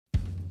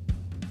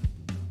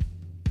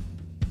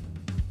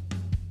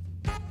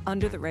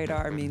Under the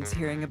Radar means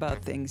hearing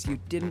about things you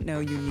didn't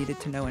know you needed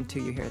to know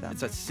until you hear them.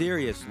 It's a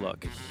serious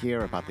look.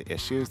 Hear about the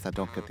issues that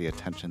don't get the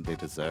attention they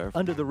deserve.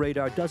 Under the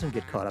Radar doesn't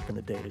get caught up in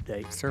the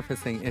day-to-day.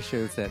 Surfacing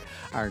issues that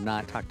are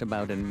not talked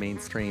about in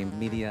mainstream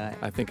media.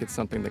 I think it's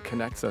something that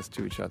connects us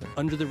to each other.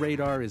 Under the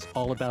Radar is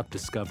all about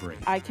discovery.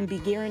 I can be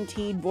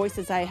guaranteed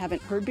voices I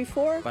haven't heard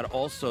before. But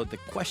also the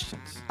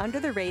questions.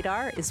 Under the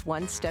Radar is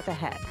one step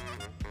ahead.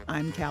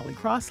 I'm Callie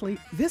Crossley.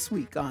 This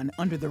week on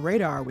Under the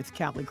Radar with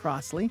Callie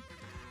Crossley,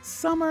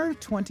 Summer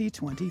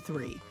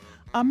 2023.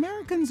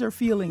 Americans are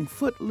feeling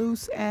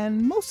footloose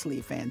and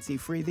mostly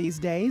fancy-free these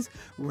days,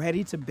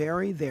 ready to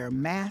bury their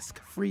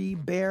mask-free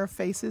bare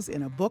faces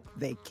in a book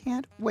they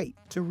can't wait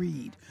to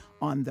read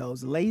on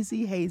those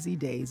lazy, hazy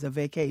days of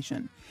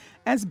vacation.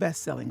 As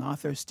best-selling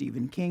author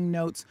Stephen King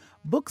notes,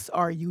 books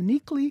are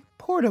uniquely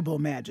portable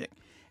magic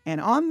and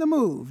on the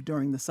move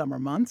during the summer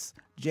months,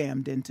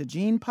 jammed into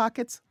jean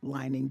pockets,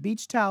 lining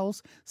beach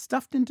towels,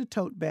 stuffed into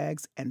tote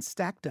bags, and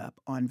stacked up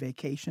on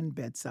vacation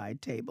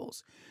bedside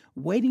tables,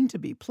 waiting to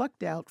be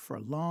plucked out for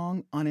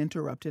long,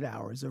 uninterrupted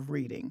hours of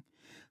reading.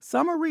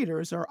 Summer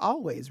readers are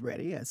always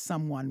ready, as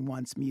someone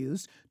once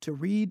mused, to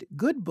read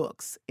good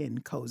books in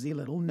cozy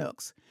little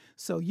nooks.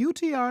 So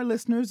UTR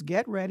listeners,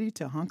 get ready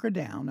to hunker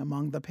down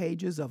among the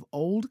pages of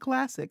old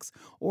classics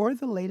or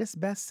the latest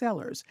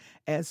bestsellers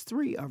as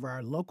three of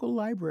our local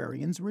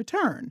librarians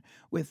return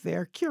with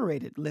their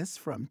curated lists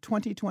from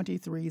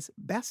 2023's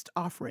best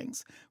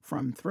offerings,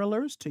 from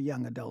thrillers to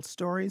young adult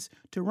stories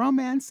to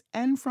romance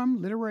and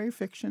from literary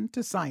fiction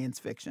to science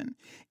fiction.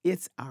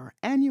 It's our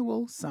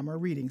annual summer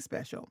reading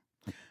special.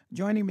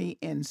 Joining me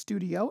in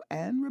studio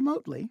and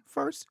remotely,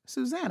 first,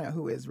 Susanna,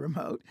 who is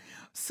remote.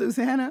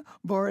 Susanna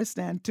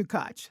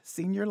Boristan-Tukach,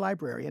 Senior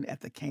Librarian at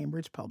the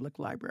Cambridge Public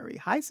Library.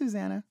 Hi,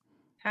 Susanna.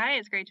 Hi,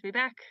 it's great to be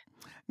back.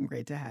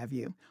 Great to have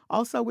you.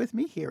 Also with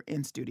me here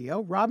in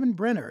studio, Robin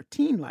Brenner,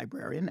 Teen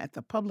Librarian at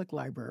the Public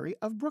Library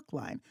of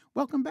Brookline.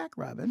 Welcome back,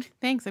 Robin.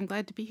 Thanks. I'm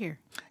glad to be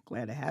here.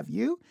 Glad to have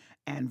you.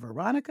 And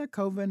Veronica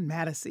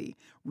Coven-Mattisey,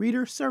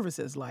 Reader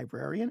Services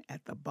Librarian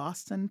at the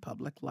Boston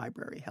Public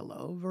Library.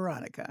 Hello,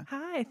 Veronica.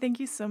 Hi. Thank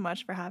you so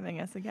much for having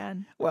us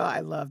again. Well,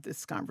 I love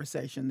this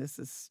conversation. This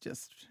is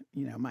just,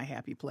 my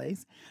happy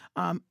place.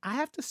 I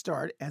have to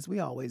start, as we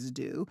always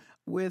do,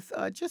 with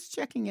just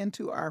checking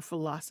into our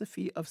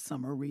philosophy of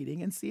summer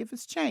reading and see if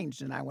it's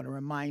changed. And I want to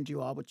remind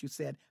you all what you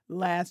said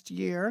last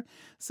year.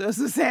 So,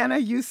 Susanna,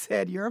 you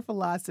said your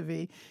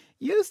philosophy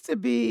used to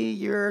be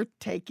you're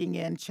taking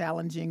in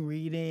challenging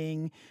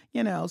reading,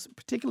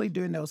 particularly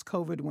during those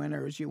COVID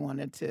winters, you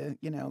wanted to,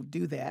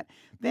 do that.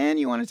 Then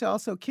you wanted to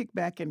also kick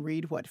back and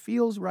read what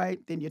feels right.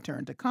 Then you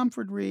turn to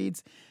comfort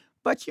reads.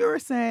 But you're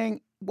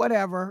saying,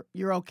 whatever,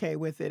 you're okay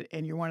with it,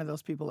 and you're one of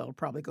those people that'll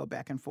probably go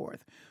back and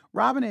forth.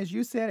 Robin, as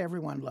you said,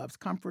 everyone loves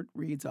comfort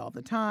reads all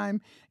the time.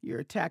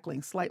 You're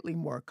tackling slightly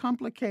more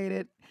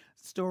complicated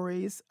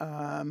stories,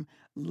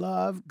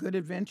 love, good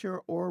adventure,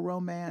 or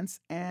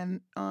romance,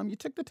 and you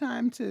took the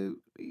time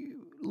to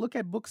look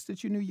at books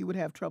that you knew you would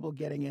have trouble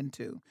getting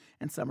into,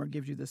 and summer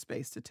gives you the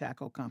space to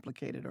tackle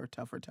complicated or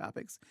tougher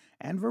topics.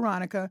 And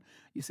Veronica,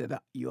 you said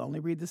you only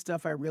read the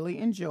stuff I really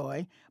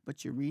enjoy,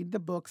 but you read the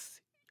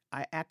books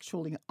I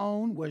actually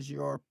own, was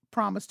your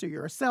promise to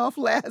yourself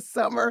last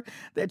summer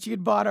that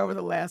you'd bought over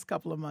the last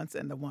couple of months,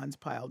 and the ones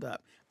piled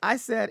up. I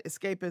said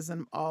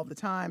escapism all the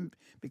time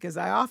because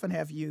I often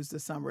have used the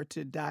summer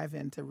to dive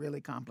into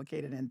really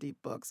complicated and deep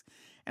books.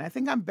 And I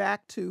think I'm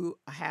back to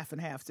a half and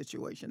half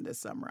situation this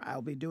summer.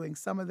 I'll be doing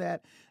some of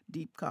that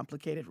deep,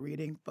 complicated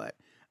reading, but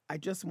I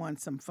just want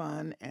some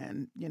fun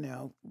and,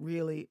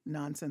 really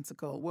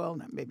nonsensical, well,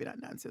 maybe not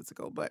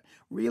nonsensical, but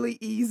really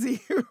easy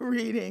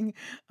reading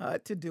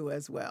to do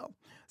as well.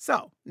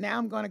 So now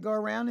I'm going to go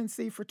around and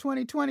see for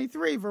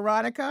 2023,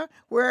 Veronica,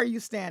 where are you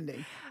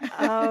standing?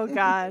 Oh,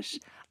 gosh.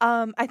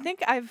 I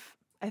think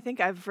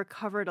I've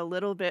recovered a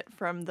little bit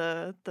from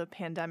the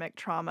pandemic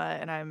trauma,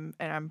 and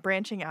I'm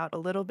branching out a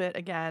little bit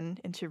again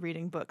into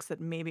reading books that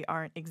maybe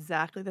aren't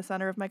exactly the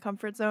center of my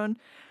comfort zone,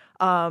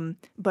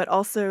 but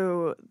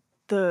also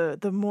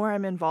the more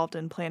I'm involved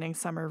in planning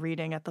summer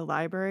reading at the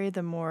library,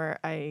 the more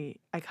I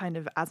kind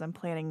of, as I'm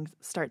planning,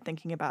 start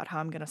thinking about how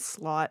I'm going to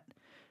slot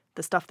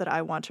the stuff that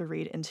I want to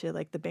read into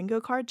like the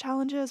bingo card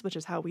challenges, which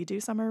is how we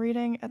do summer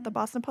reading at the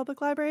Boston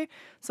Public Library.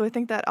 So I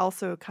think that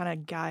also kind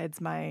of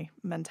guides my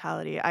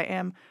mentality. I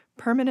am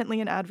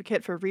permanently an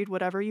advocate for read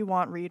whatever you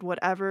want, read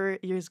whatever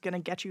is going to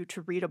get you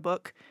to read a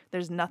book.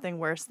 There's nothing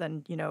worse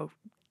than,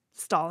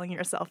 stalling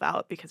yourself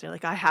out because you're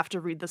like, I have to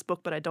read this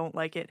book, but I don't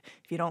like it.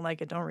 If you don't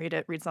like it, don't read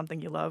it. Read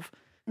something you love.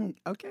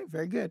 Okay,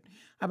 very good.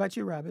 How about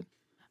you, Robin?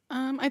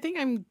 I think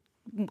I'm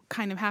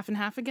kind of half and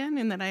half again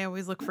in that I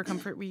always look for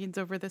comfort reads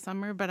over the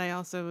summer, but I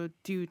also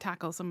do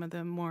tackle some of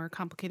the more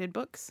complicated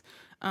books.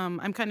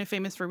 I'm kind of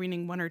famous for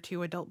reading 1 or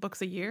 2 adult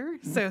books a year.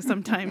 So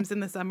sometimes in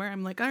the summer,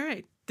 I'm like, all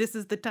right, this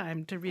is the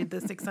time to read the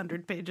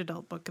 600-page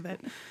adult book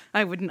that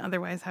I wouldn't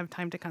otherwise have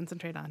time to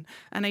concentrate on.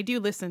 And I do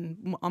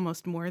listen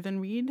almost more than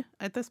read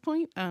at this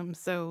point.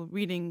 So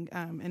reading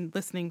and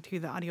listening to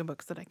the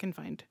audiobooks that I can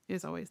find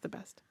is always the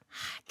best.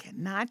 I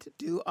cannot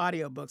do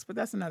audiobooks, but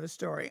that's another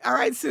story. All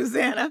right,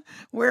 Susanna,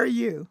 where are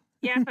you?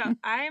 Yeah, so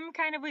I'm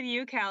kind of with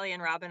you, Callie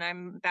and Robin.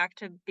 I'm back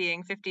to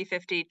being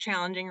 50-50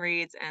 challenging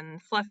reads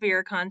and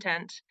fluffier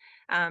content.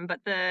 But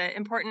the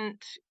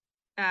important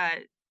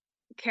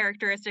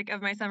characteristic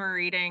of my summer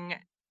reading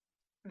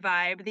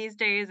vibe these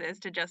days is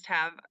to just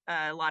have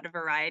a lot of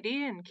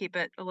variety and keep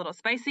it a little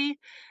spicy.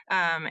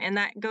 And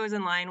that goes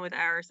in line with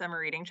our summer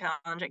reading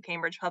challenge at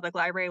Cambridge Public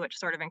Library, which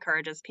sort of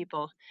encourages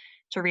people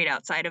to read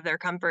outside of their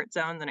comfort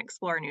zones and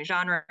explore new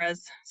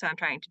genres. So I'm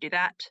trying to do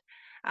that.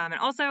 And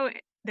also,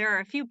 there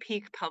are a few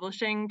peak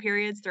publishing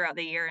periods throughout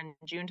the year, and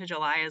June to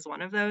July is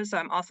one of those. So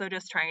I'm also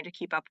just trying to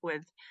keep up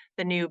with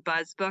the new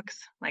buzz books.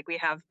 Like we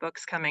have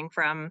books coming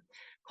from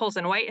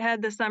Colson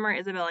Whitehead this summer,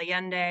 Isabel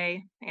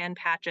Allende, and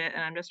Patchett,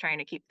 and I'm just trying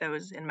to keep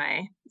those in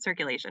my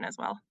circulation as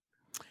well.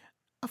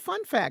 A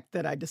fun fact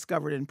that I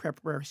discovered in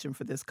preparation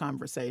for this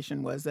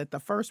conversation was that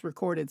the first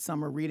recorded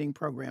summer reading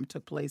program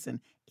took place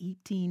in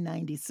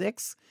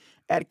 1896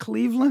 at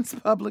Cleveland's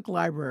Public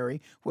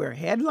Library, where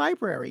head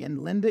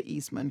librarian Linda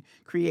Eastman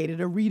created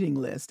a reading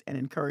list and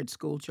encouraged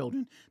school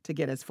children to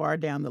get as far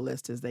down the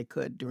list as they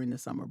could during the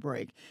summer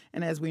break.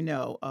 And as we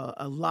know,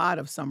 a lot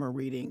of summer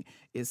reading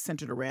is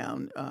centered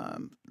around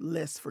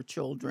lists for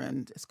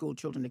children, school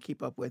children to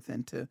keep up with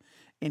and to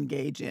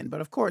engage in.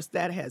 But of course,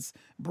 that has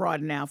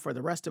broadened out for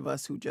the rest of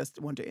us who just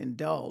want to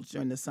indulge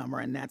during the summer,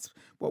 and that's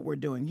what we're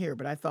doing here.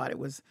 But I thought it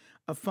was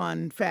a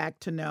fun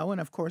fact to know, and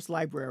of course,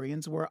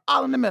 librarians were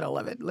all in the middle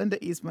of it.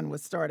 Linda Eastman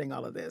was starting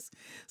all of this.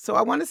 So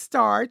I want to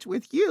start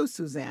with you,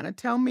 Susanna.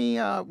 Tell me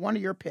one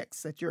of your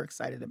picks that you're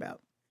excited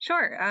about.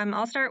 Sure.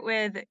 I'll start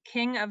with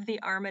King of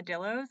the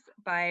Armadillos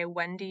by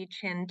Wendy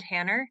Chin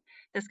Tanner.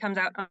 This comes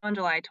out on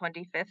July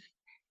 25th.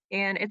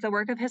 And it's a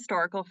work of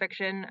historical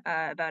fiction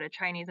about a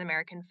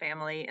Chinese-American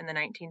family in the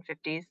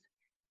 1950s.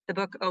 The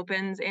book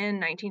opens in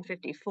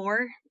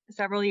 1954,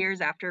 several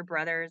years after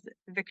brothers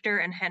Victor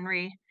and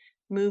Henry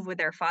move with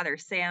their father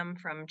Sam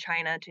from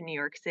China to New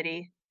York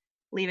City,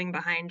 leaving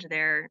behind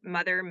their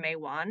mother Mei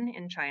Wan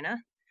in China.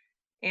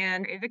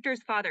 And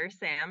Victor's father,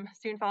 Sam,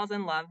 soon falls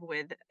in love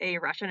with a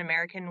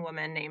Russian-American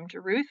woman named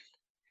Ruth,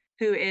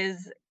 who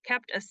is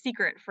kept a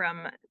secret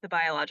from the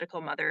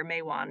biological mother,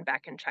 Mei Wan,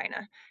 back in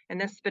China.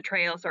 And this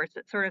betrayal sort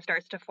of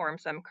starts to form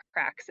some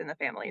cracks in the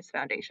family's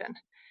foundation.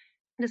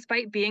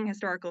 Despite being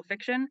historical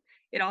fiction,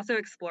 it also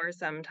explores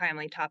some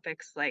timely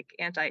topics like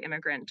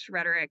anti-immigrant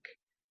rhetoric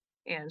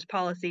and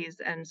policies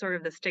and sort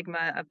of the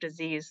stigma of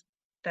disease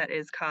that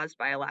is caused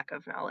by a lack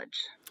of knowledge.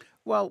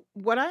 Well,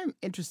 what I'm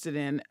interested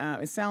in,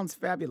 it sounds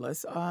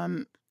fabulous,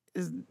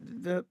 is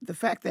the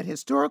fact that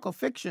historical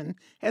fiction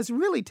has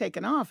really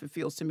taken off, it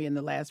feels to me, in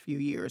the last few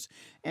years.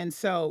 And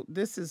so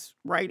this is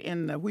right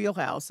in the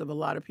wheelhouse of a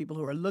lot of people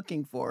who are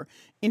looking for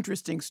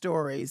interesting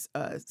stories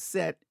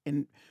set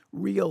in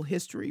real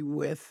history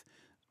with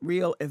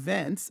real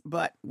events,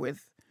 but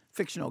with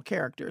fictional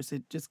characters.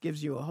 It just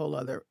gives you a whole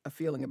other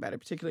feeling about it,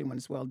 particularly when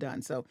it's well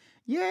done. So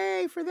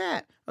yay for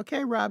that.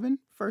 Okay, Robin,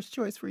 first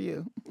choice for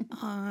you.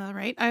 All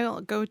right.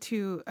 I'll go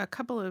to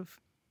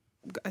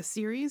a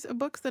series of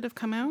books that have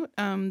come out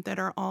that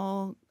are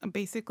all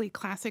basically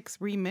classics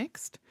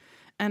remixed.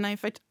 And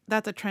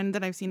that's a trend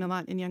that I've seen a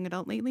lot in young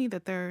adult lately,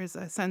 that there's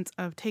a sense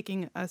of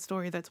taking a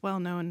story that's well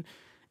known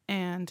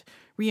and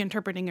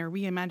reinterpreting or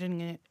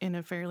reimagining it in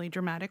a fairly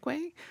dramatic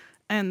way.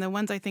 And the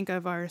ones I think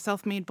of are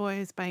Self-Made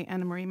Boys by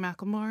Anna Marie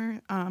McLemore,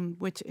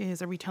 which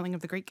is a retelling of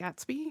The Great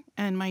Gatsby,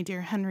 and My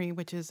Dear Henry,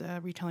 which is a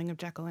retelling of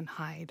Jekyll and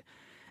Hyde.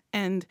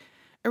 And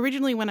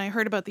originally, when I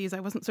heard about these, I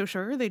wasn't so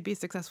sure they'd be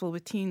successful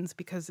with teens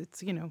because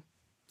it's,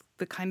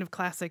 the kind of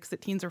classics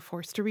that teens are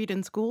forced to read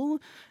in school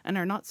and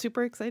are not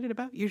super excited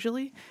about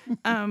usually.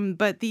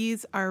 But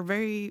these are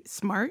very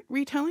smart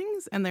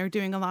retellings, and they're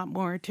doing a lot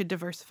more to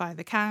diversify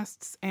the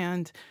casts,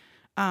 and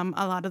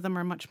a lot of them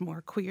are much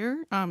more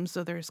queer.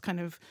 So there's kind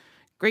of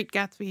Great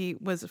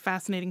Gatsby was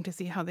fascinating to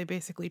see how they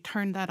basically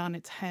turned that on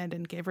its head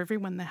and gave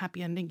everyone the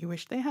happy ending you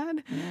wish they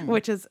had,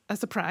 which is a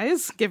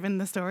surprise given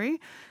the story.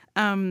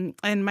 And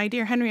My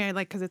Dear Henry I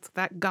like because it's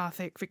that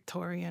gothic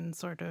Victorian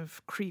sort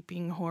of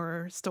creeping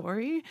horror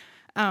story.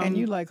 And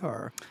you like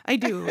horror. I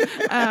do.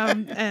 But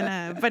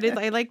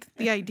I like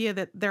the idea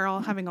that they're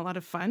all having a lot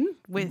of fun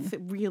with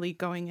really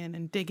going in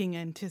and digging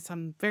into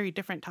some very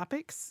different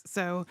topics.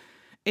 So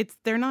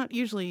they're not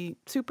usually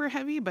super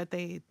heavy, but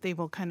they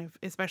will kind of,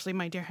 especially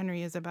My Dear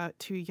Henry is about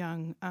two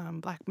young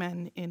Black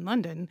men in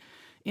London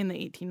in the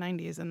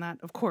 1890s. And that,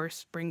 of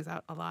course, brings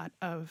out a lot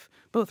of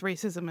both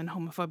racism and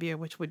homophobia,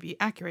 which would be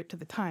accurate to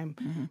the time.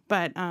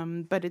 But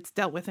it's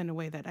dealt with in a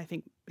way that I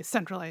think is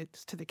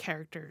centralized to the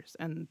characters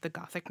and the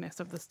Gothicness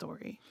of the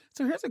story.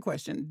 So here's a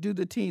question. Do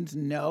the teens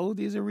know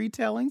these are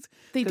retellings?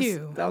 They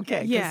do.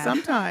 Okay. Yeah.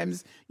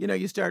 Sometimes,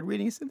 you start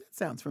reading, you say, that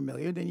sounds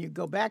familiar. Then you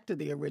go back to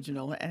the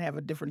original and have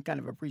a different kind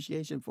of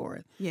appreciation for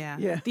it.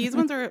 Yeah. These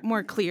ones are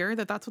more clear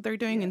that that's what they're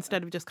doing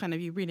instead of just kind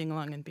of you reading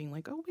along and being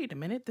like, oh, wait a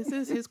minute, this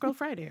is His Girl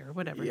Friday or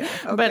whatever. Yeah.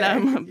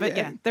 Okay. But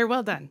yeah, they're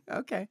well done.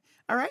 Okay.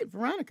 All right,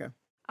 Veronica.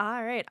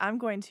 All right, I'm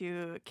going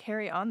to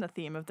carry on the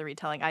theme of the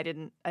retelling. I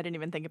didn't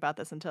even think about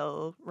this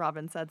until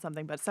Robin said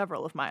something, but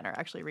several of mine are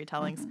actually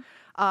retellings.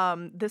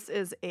 This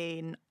is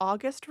an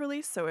August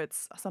release, so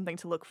it's something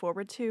to look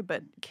forward to.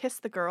 But Kiss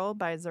the Girl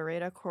by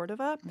Zoraida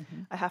Cordova.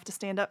 I have to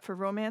stand up for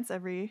romance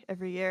every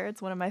year.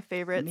 It's one of my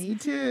favorites. Me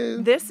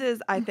too. This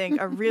is, I think,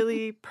 a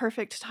really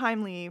perfect,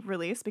 timely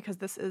release because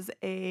this is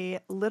a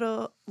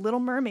Little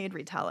Mermaid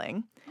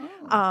retelling,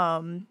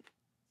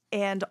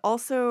 and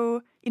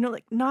also,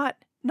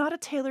 not a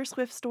Taylor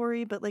Swift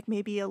story, but like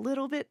maybe a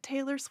little bit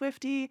Taylor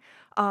Swifty.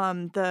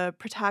 The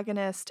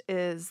protagonist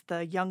is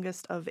the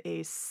youngest of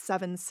a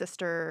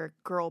 7-sister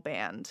girl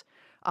band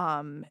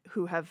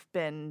who have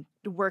been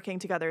working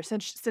together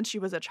since she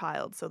was a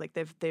child. So like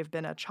they've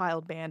been a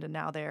child band, and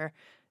now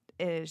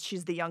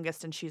she's the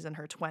youngest and she's in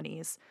her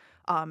 20s.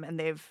 And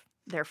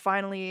they're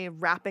finally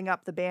wrapping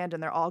up the band,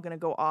 and they're all going to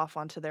go off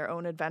onto their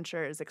own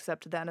adventures,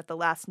 except then at the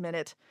last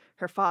minute,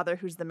 her father,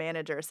 who's the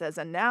manager, says,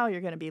 and now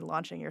you're going to be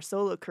launching your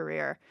solo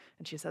career.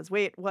 And she says,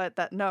 wait, what?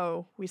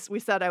 No, we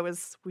said I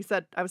was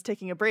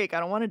taking a break. I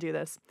don't want to do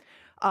this.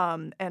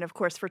 And of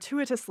course,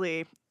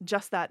 fortuitously,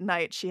 just that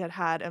night, she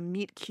had a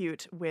meet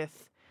cute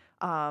with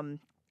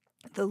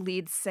the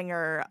lead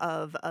singer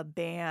of a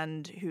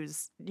band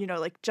who's,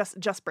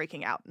 just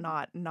breaking out,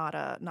 not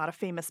a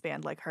famous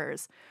band like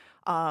hers.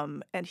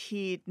 And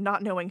he,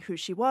 not knowing who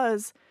she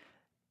was,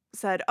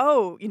 said,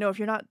 "Oh, if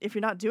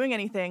you're not doing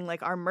anything,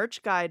 like our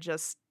merch guy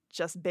just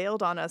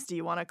bailed on us. Do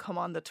you want to come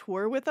on the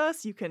tour with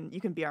us? You can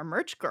be our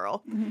merch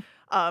girl."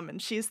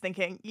 And she's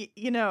thinking,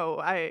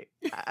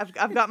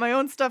 I've got my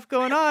own stuff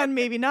going on,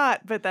 maybe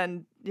not. But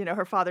then,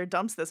 her father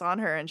dumps this on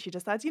her, and she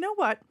decides, you know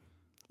what?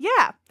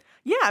 Yeah,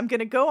 I'm going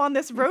to go on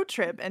this road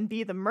trip and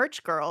be the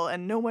merch girl.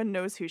 And no one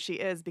knows who she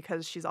is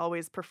because she's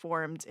always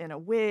performed in a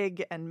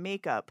wig and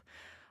makeup.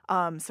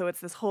 So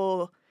it's this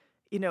whole,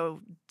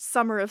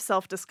 summer of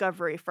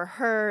self-discovery for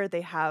her.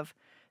 They have,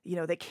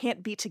 they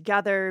can't be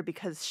together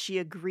because she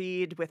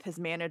agreed with his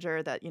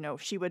manager that,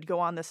 she would go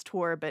on this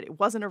tour, but it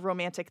wasn't a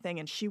romantic thing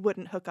and she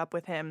wouldn't hook up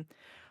with him.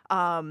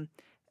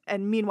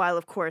 And meanwhile,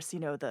 of course,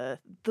 the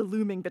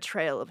looming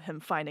betrayal of him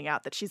finding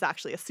out that she's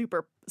actually a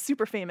super,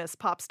 super famous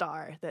pop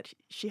star that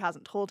she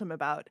hasn't told him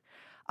about.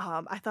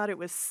 I thought it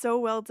was so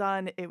well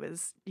done. It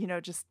was,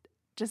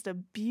 just a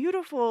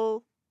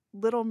beautiful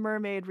Little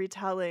Mermaid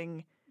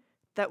retelling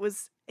that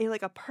was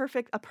a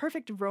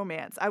perfect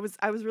romance. I was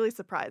really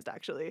surprised,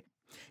 actually.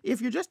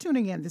 If you're just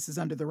tuning in, this is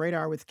Under the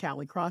Radar with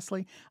Callie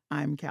Crossley.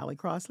 I'm Callie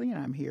Crossley, and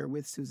I'm here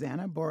with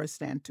Susanna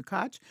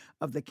Boristan-Tukach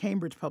of the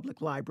Cambridge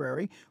Public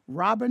Library,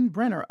 Robin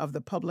Brenner of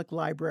the Public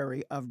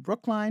Library of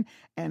Brookline,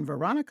 and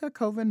Veronica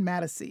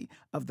Coven-Mattisey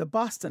of the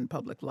Boston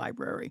Public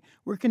Library.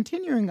 We're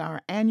continuing our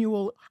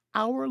annual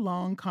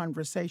hour-long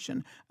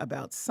conversation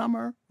about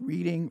summer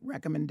reading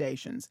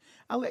recommendations.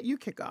 I'll let you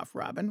kick off,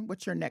 Robin.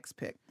 What's your next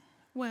pick?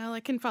 Well, I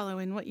can follow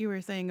in what you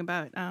were saying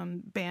about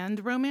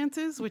band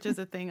romances, which is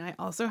a thing I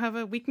also have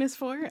a weakness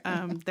for.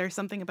 There's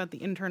something about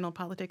the internal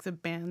politics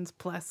of bands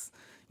plus,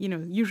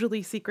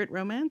 usually secret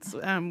romance,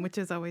 which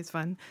is always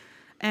fun.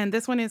 And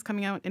this one is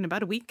coming out in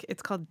about a week.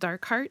 It's called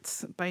Dark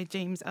Hearts by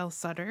James L.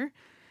 Sutter.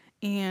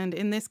 And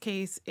in this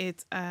case,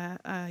 it's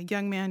a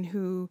young man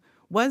who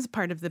was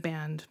part of the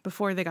band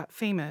before they got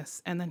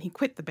famous, and then he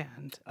quit the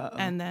band.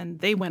 And then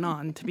they went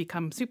on to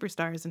become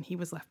superstars, and he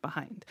was left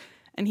behind.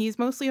 And he's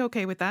mostly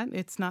okay with that.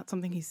 It's not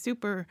something he's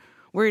super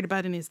worried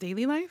about in his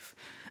daily life.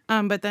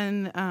 But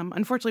then,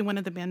 unfortunately, one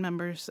of the band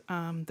members,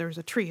 there's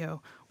a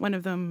trio, one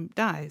of them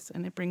dies,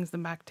 and it brings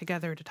them back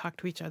together to talk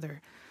to each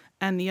other.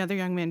 And the other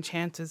young man,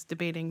 Chance, is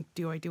debating,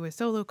 do I do a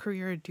solo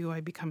career? Do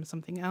I become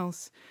something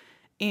else?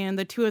 And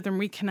the two of them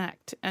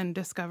reconnect and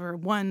discover,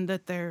 one,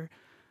 that they're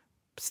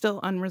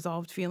still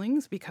unresolved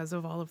feelings because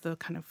of all of the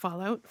kind of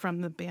fallout from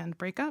the band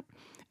breakup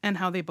and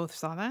how they both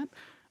saw that,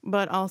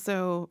 but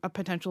also a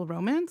potential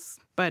romance,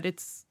 but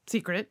it's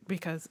secret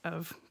because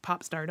of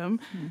pop stardom.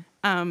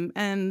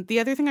 And the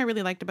other thing I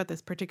really liked about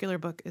this particular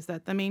book is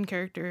that the main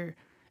character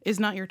is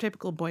not your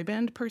typical boy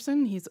band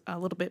person. He's a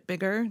little bit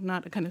bigger,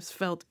 not a kind of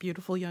svelte,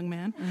 beautiful young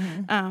man.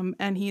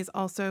 And he's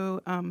also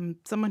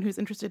someone who's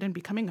interested in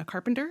becoming a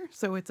carpenter.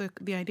 So it's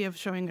the idea of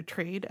showing a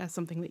trade as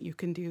something that you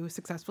can do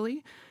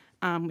successfully.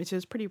 which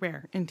is pretty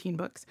rare in teen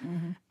books.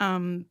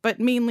 But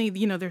mainly,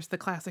 there's the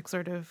classic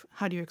sort of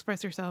how do you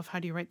express yourself, how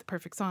do you write the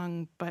perfect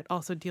song, but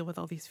also deal with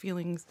all these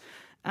feelings.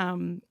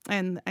 And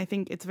I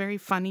think it's very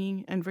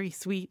funny and very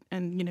sweet.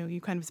 And,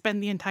 you kind of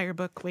spend the entire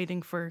book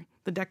waiting for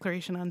the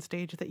declaration on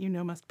stage that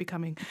must be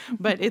coming.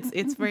 But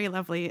it's very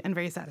lovely and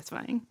very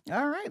satisfying.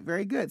 All right,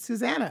 very good.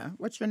 Susanna,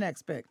 what's your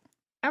next pick?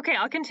 Okay,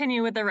 I'll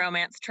continue with the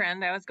romance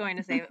trend. I was going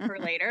to save it for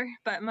later,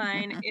 but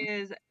mine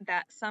is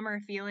That Summer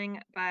Feeling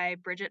by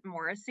Bridget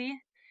Morrissey.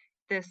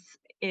 This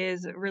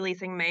is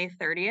releasing May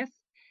 30th,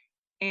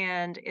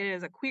 and it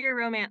is a queer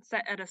romance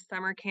set at a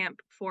summer camp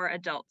for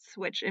adults,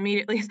 which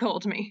immediately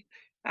sold me.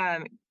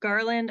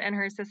 Garland and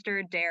her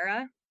sister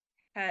Dara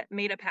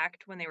made a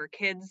pact when they were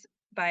kids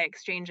by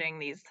exchanging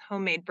these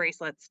homemade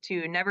bracelets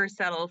to never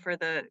settle for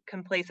the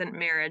complacent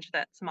marriage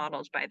that's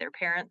modeled by their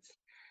parents.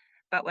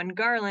 But when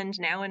Garland,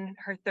 now in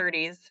her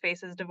 30s,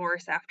 faces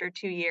divorce after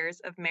 2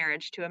 years of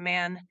marriage to a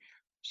man,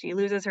 she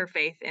loses her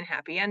faith in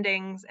happy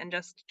endings and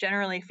just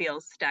generally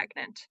feels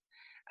stagnant.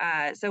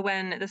 So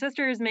when the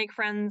sisters make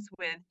friends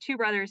with two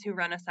brothers who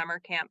run a summer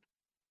camp,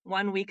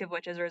 1 week of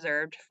which is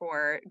reserved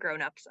for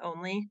grown-ups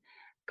only,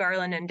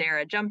 Garland and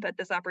Dara jump at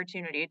this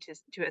opportunity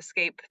to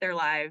escape their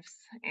lives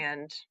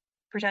and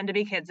pretend to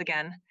be kids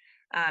again.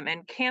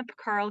 And Camp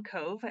Carl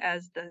Cove,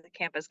 as the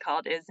camp is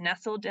called, is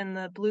nestled in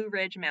the Blue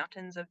Ridge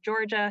Mountains of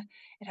Georgia.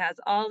 It has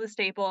all the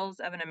staples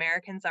of an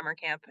American summer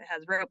camp. It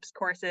has ropes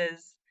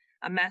courses,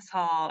 a mess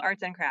hall,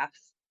 arts and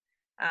crafts.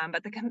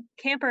 But the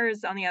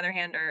campers, on the other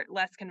hand, are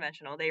less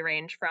conventional. They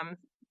range from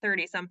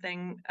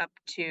 30-something up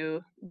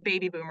to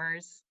baby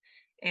boomers,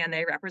 and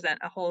they represent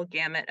a whole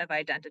gamut of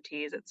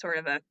identities. It's sort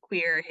of a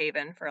queer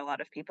haven for a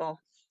lot of people.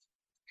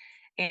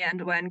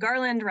 And when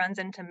Garland runs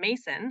into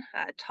Mason,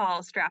 a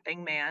tall,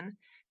 strapping man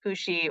who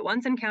she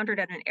once encountered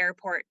at an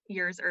airport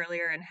years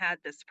earlier and had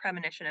this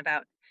premonition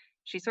about,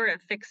 she sort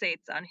of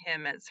fixates on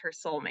him as her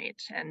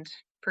soulmate and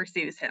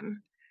pursues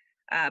him.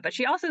 But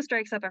she also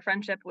strikes up a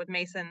friendship with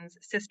Mason's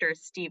sister,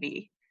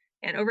 Stevie.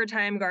 And over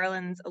time,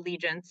 Garland's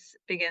allegiance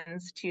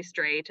begins to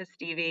stray to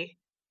Stevie.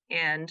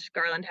 And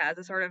Garland has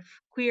a sort of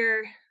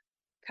queer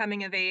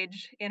coming of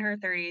age in her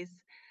 30s.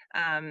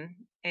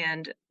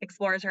 And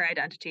explores her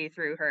identity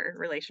through her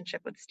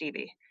relationship with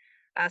Stevie.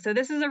 So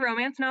this is a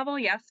romance novel,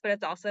 yes, but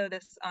it's also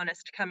this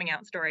honest coming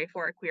out story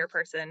for a queer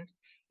person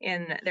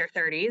in their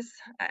 30s.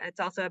 It's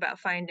also about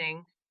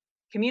finding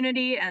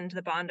community and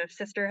the bond of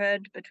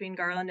sisterhood between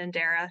Garland and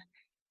Dara.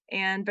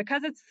 And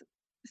because it's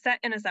set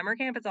in a summer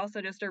camp, it's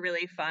also just a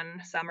really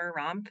fun summer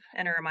romp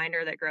and a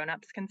reminder that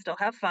grown-ups can still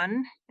have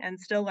fun and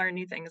still learn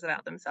new things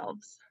about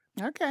themselves.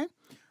 Okay.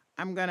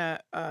 I'm going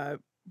to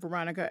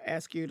Veronica,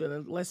 ask you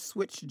to let's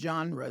switch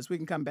genres. We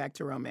can come back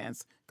to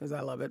romance because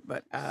I love it,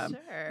 but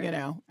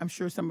Sure. I'm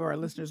sure some of our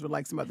listeners would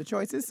like some other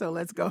choices. So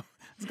let's go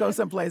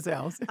someplace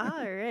else.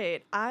 All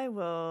right, I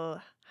will.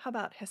 How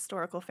about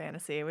historical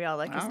fantasy? We all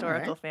like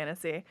historical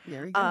fantasy.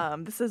 There we go.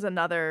 This is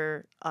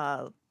another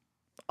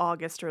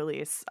August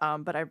release,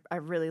 but I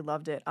really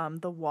loved it.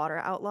 The Water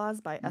Outlaws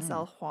by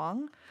S.L.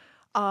 Huang.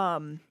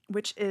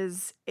 Which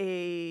is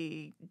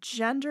a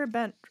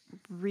gender-bent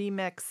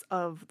remix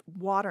of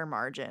Water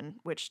Margin,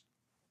 which,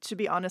 to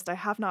be honest, I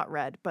have not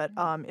read, but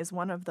is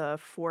one of the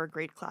 4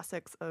 great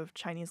classics of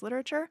Chinese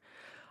literature.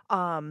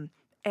 And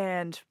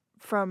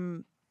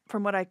from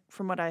what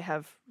I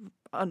have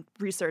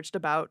researched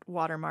about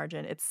Water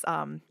Margin, it's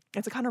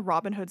a kind of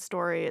Robin Hood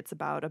story. It's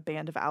about a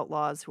band of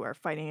outlaws who are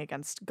fighting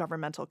against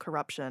governmental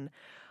corruption.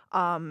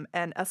 And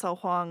S.L.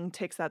 Huang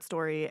takes that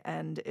story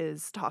and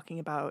is talking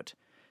about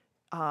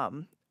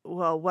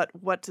what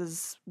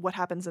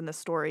happens in the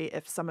story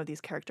if some of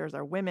these characters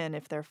are women,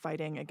 if they're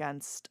fighting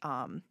against,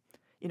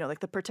 like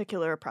the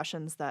particular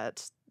oppressions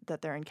that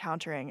they're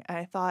encountering. And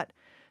I thought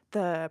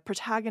the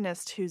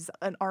protagonist, who's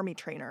an army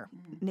trainer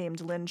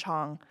named Lin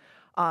Chong,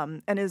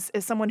 and is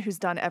someone who's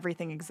done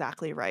everything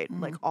exactly right,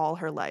 like all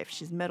her life.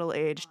 She's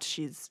middle-aged,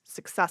 she's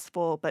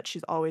successful, but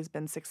she's always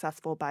been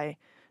successful by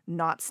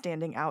not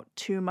standing out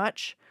too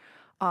much.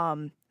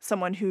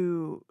 Someone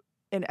who,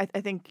 and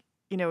I think,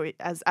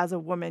 as a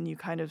woman, you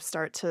kind of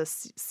start to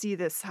see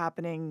this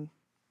happening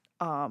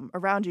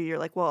around you. You're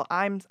like, well,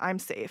 I'm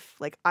safe.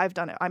 Like, I've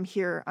done it. I'm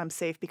here. I'm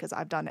safe because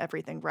I've done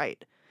everything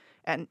right.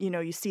 And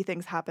you see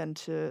things happen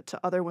to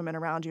other women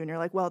around you, and you're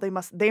like, well,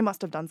 they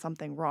must have done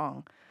something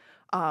wrong.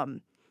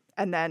 And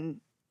then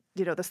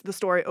the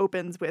story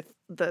opens with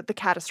the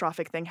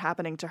catastrophic thing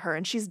happening to her,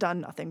 and she's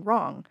done nothing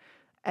wrong.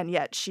 And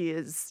yet she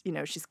is,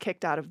 she's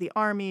kicked out of the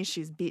army.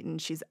 She's beaten.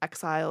 She's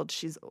exiled.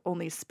 She's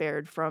only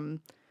spared from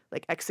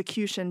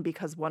execution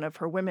because one of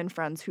her women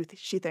friends who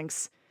she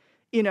thinks,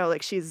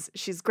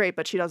 she's great,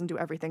 but she doesn't do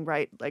everything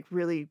right,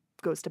 really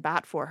goes to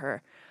bat for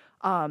her.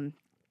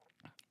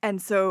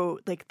 And so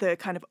the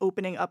kind of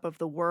opening up of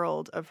the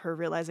world of her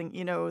realizing,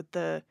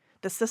 the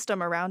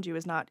system around you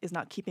is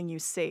not keeping you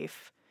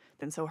safe.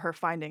 And so her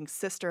finding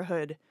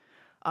sisterhood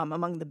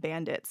among the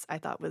bandits, I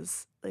thought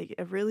was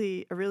a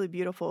really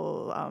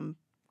beautiful,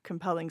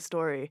 compelling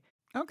story.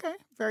 Okay,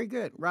 very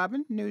good.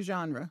 Robin, new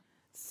genre.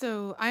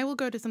 So I will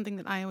go to something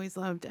that I always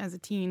loved as a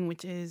teen,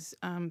 which is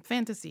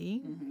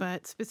fantasy.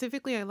 But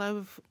specifically, I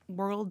love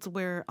worlds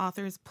where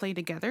authors play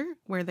together,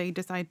 where they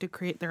decide to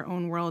create their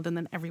own world and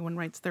then everyone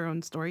writes their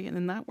own story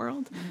in that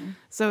world.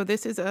 So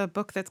this is a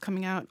book that's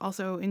coming out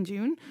also in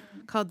June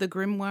called The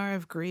Grimoire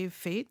of Grave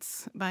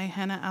Fates by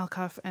Hannah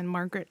Alcoff and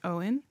Margaret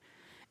Owen.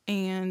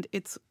 And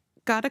it's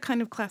got a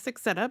kind of classic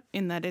setup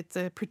in that it's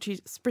a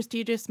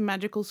prestigious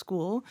magical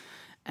school.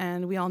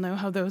 And we all know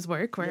how those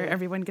work, where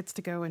everyone gets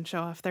to go and show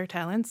off their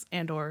talents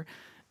and or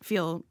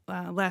feel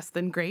less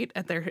than great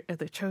at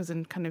the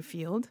chosen kind of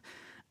field.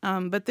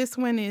 But this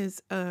one is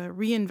a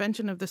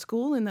reinvention of the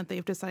school in that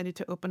they've decided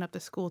to open up the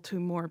school to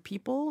more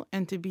people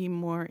and to be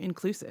more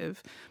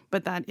inclusive.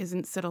 But that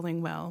isn't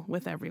settling well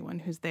with everyone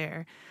who's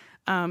there.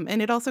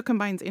 And it also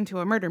combines into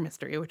a murder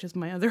mystery, which is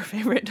my other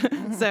favorite.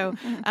 So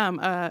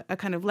a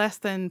kind of less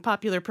than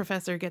popular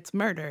professor gets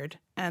murdered,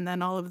 and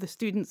then all of the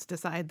students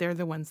decide they're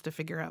the ones to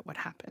figure out what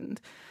happened.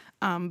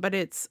 But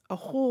it's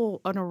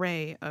an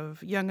array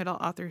of young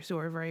adult authors who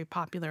are very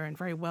popular and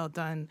very well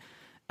done,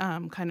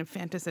 kind of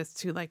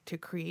fantasists who like to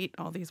create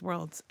all these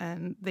worlds,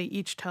 and they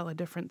each tell a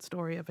different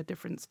story of a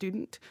different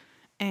student.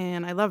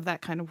 And I love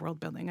that kind of world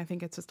building. I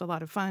think it's just a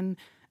lot of fun,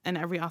 and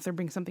every author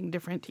brings something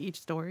different to each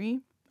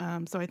story.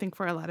 So I think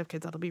for a lot of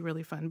kids that'll be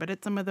really fun. But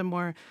it's some of the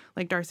more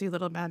like Darcy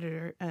Little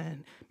Badger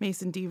and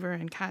Mason Deaver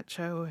and Kat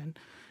Cho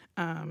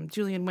and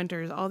Julian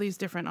Winters, all these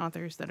different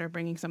authors that are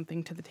bringing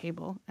something to the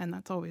table. And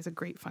that's always a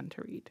great fun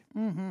to read.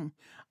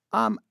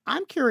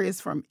 I'm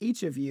curious from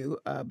each of you,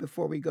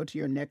 before we go to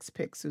your next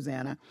pick,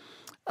 Susanna,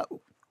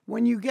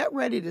 when you get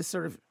ready to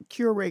sort of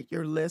curate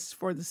your list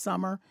for the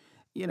summer,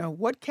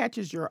 what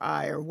catches your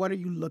eye or what are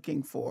you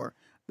looking for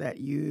that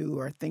you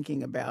are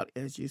thinking about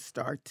as you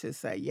start to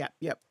say,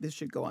 yep, this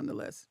should go on the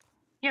list?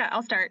 Yeah,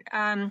 I'll start.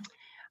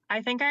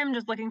 I think I'm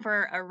just looking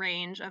for a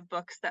range of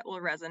books that will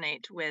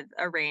resonate with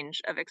a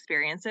range of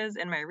experiences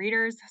in my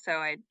readers. So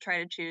I try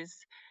to choose,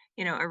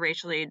 a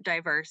racially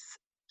diverse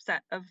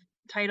set of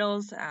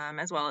titles,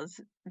 as well as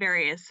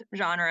various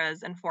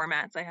genres and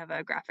formats. I have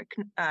a graphic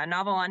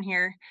novel on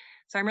here.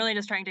 So I'm really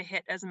just trying to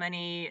hit as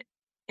many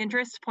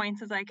interest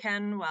points as I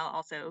can while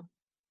also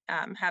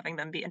having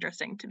them be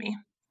interesting to me.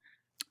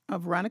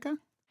 Veronica?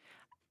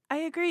 I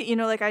agree.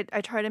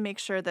 I try to make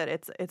sure that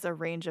it's a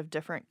range of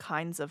different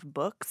kinds of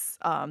books.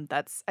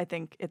 I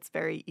think it's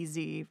very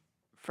easy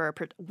for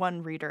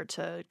one reader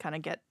to kind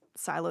of get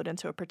siloed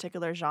into a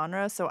particular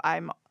genre. So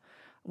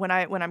when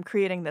I'm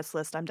creating this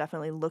list, I'm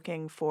definitely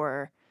looking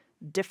for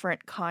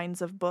different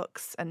kinds of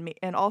books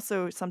and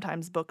also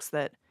sometimes books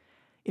that,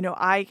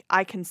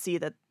 I can see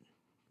that.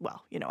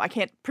 Well, I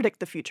can't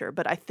predict the future,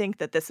 but I think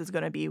that this is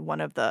going to be one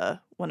of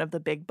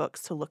the big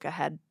books to look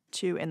ahead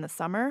to in the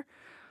summer.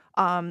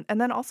 And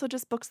then also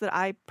just books that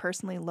I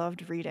personally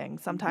loved reading.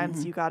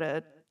 Sometimes you got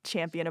to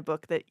champion a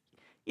book that,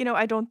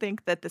 I don't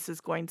think that this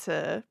is going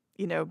to,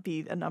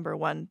 be a number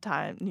one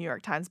New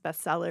York Times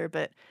bestseller,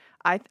 but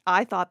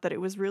I thought that it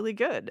was really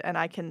good, and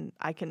I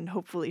can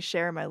hopefully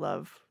share my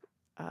love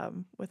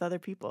with other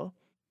people.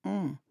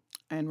 And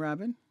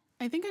Robin?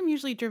 I think I'm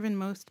usually driven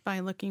most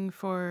by looking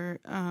for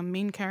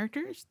main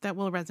characters that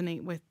will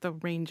resonate with the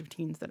range of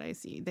teens that I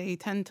see. They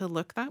tend to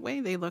look that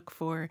way. They look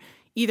for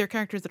either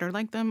characters that are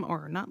like them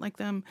or not like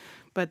them,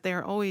 but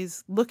they're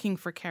always looking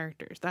for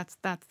characters. That's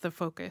the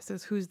focus,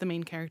 is who's the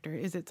main character?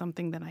 Is it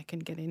something that I can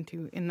get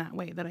into in that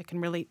way, that I can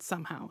relate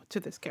somehow to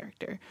this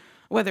character,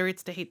 whether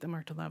it's to hate them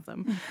or to love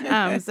them?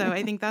 So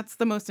I think that's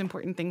the most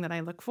important thing that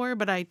I look for,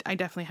 but I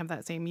definitely have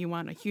that same, you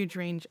want a huge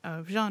range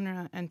of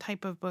genre and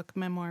type of book,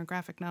 memoir,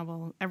 graphic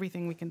novel,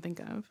 everything we can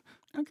think of.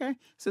 Okay.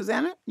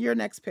 Susanna, your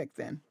next pick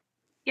then.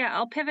 Yeah,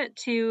 I'll pivot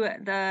to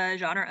the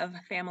genre of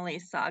family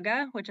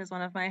saga, which is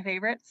one of my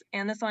favorites.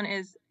 And this one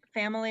is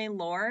Family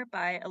Lore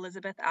by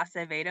Elizabeth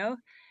Acevedo,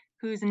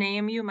 whose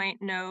name you might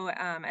know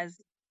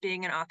as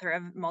being an author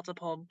of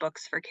multiple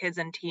books for kids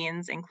and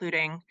teens,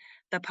 including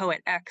The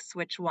Poet X,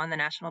 which won the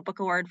National Book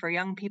Award for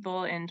Young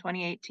People in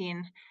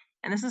 2018.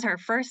 And this is her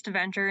first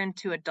venture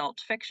into adult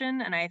fiction,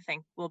 and I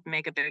think will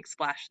make a big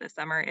splash this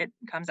summer. It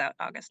comes out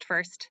August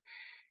 1st.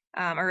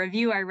 A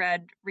review I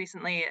read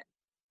recently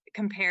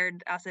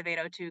compared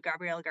Acevedo to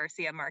Gabriel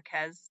Garcia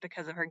Marquez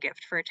because of her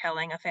gift for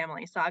telling a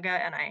family saga,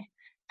 and I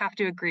have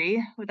to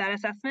agree with that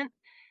assessment.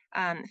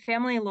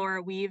 Family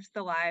Lore weaves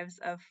the lives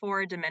of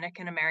 4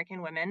 Dominican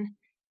American women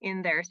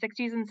in their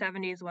 60s and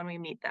 70s when we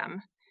meet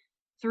them.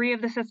 3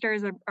 of the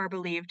sisters are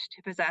believed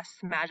to possess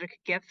magic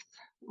gifts.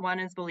 1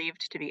 is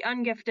believed to be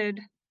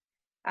ungifted.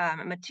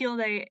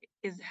 Matilde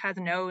has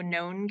no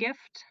known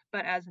gift,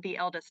 but as the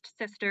eldest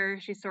sister,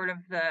 she's sort of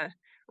the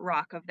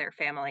rock of their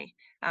family.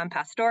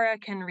 Pastora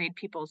can read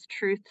people's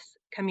truths.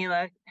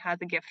 Camila has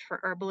a gift for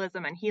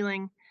herbalism and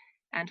healing.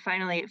 And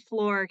finally,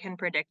 Flor can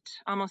predict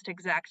almost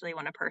exactly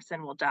when a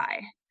person will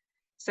die.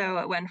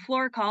 So when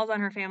Flor calls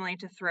on her family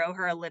to throw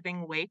her a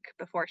living wake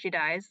before she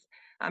dies,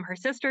 her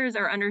sisters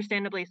are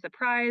understandably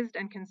surprised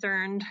and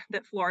concerned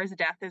that Flor's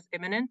death is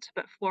imminent,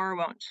 but Flor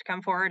won't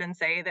come forward and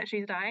say that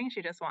she's dying.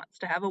 She just wants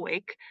to have a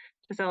wake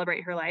to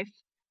celebrate her life.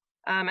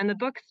 And the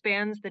book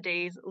spans the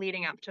days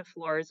leading up to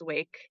Flora's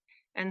wake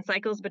and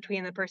cycles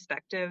between the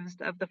perspectives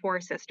of the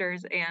four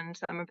sisters and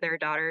some of their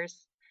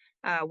daughters,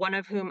 one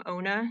of whom,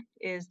 Ona,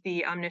 is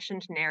the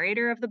omniscient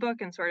narrator of the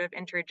book and sort of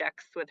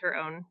interjects with her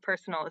own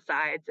personal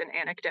asides and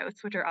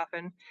anecdotes, which are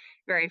often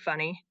very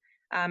funny.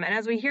 And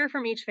as we hear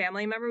from each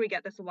family member, we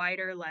get this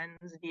wider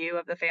lens view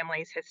of the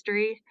family's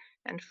history,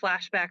 and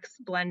flashbacks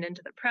blend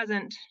into the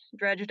present.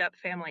 Dredged up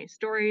family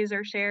stories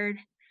are shared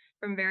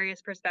from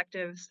various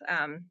perspectives.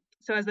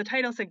 So, as the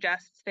title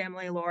suggests,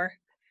 family lore,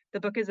 the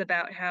book is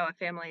about how a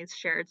family's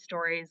shared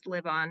stories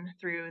live on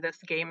through this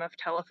game of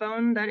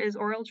telephone that is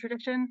oral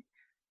tradition.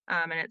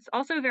 And it's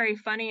also very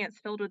funny. It's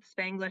filled with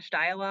Spanglish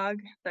dialogue,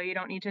 so you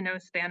don't need to know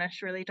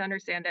Spanish really to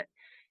understand it.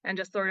 And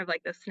just sort of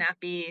like the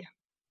snappy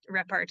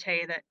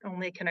repartee that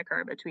only can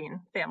occur between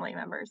family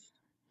members.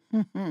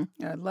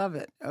 I love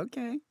it.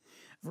 Okay.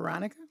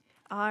 Veronica?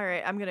 All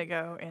right, I'm going to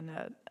go in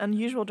an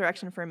unusual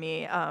direction for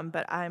me,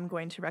 but I'm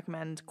going to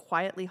recommend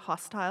Quietly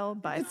Hostile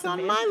by It's on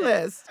Samantha. my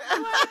list.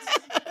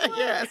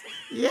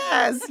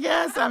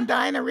 Yes. I'm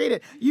dying to read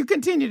it. You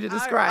continue to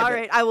describe All it.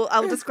 right, I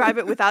will describe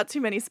it without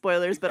too many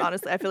spoilers, but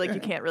honestly, I feel like you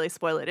can't really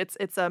spoil it.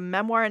 It's a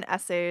memoir and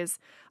essays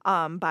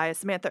by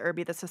Samantha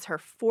Irby. This is her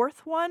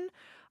fourth one.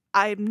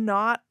 I'm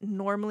not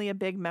normally a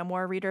big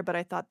memoir reader, but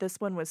I thought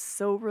this one was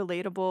so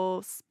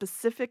relatable,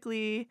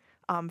 specifically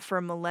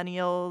for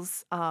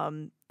millennials.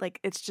 Like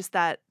it's just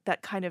that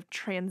kind of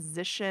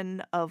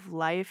transition of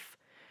life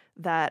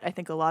that I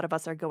think a lot of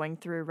us are going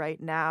through right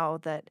now.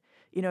 That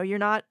you're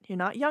not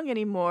young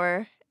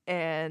anymore,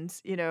 and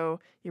your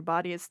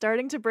body is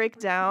starting to break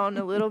down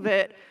a little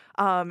bit,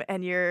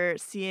 and you're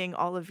seeing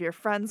all of your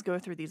friends go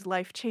through these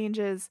life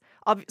changes.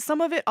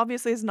 Some of it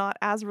obviously is not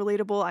as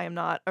relatable. I am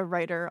not a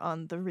writer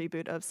on the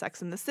reboot of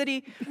Sex and the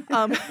City.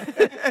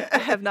 I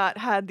have not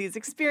had these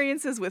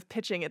experiences with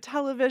pitching a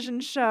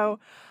television show,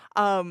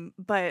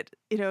 but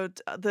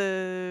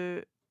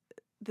the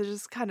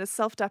just kind of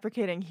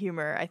self-deprecating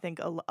humor. I think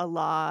a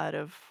lot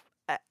of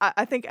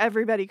I think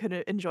everybody could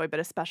enjoy,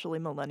 but especially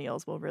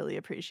millennials will really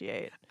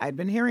appreciate. I'd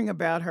been hearing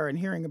about her and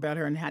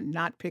had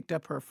not picked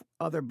up her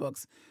other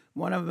books.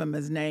 One of them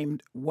is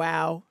named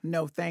Wow,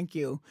 No Thank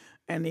You.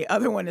 And the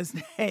other one is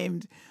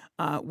named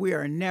We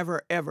Are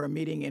Never Ever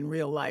Meeting in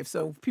Real Life.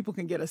 So people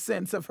can get a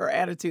sense of her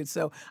attitude.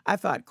 So I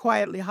thought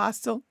Quietly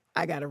Hostile,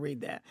 I got to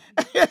read that.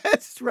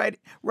 It's right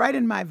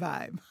in my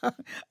vibe.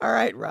 All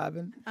right,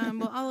 Robin.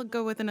 Well, I'll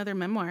go with another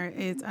memoir.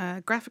 It's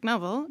a graphic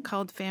novel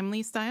called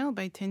Family Style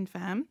by Tin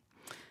Pham.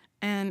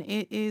 And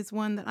it is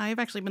one that I've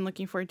actually been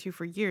looking forward to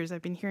for years.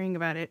 I've been hearing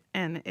about it,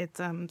 and it's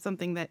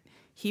something that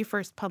he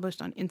first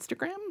published on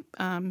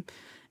Instagram.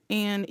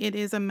 And it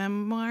is a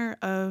memoir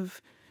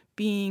of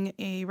being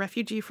a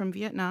refugee from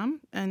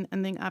Vietnam and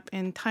ending up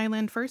in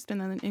Thailand first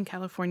and then in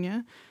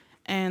California.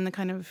 And the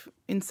kind of,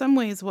 in some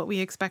ways, what we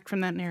expect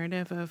from that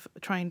narrative of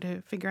trying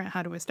to figure out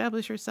how to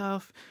establish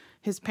yourself,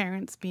 his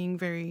parents being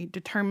very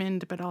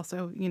determined, but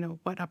also,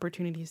 what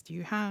opportunities do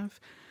you have?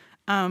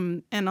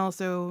 And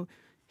also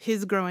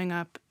his growing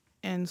up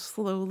and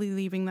slowly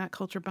leaving that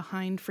culture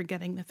behind,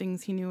 forgetting the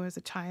things he knew as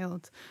a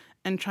child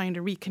and trying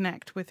to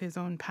reconnect with his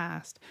own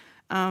past.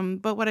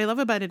 But what I love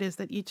about it is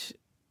that each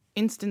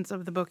instance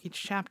of the book,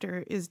 each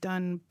chapter, is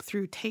done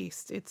through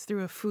taste. It's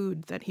through a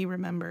food that he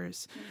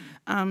remembers.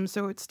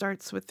 So it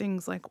starts with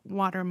things like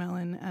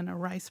watermelon and a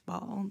rice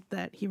ball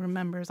that he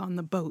remembers on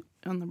the boat,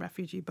 on the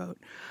refugee boat.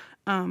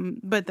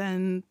 But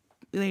then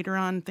later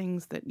on,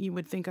 things that you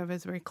would think of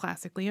as very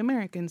classically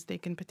American,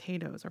 steak and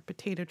potatoes or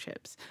potato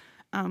chips.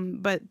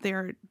 But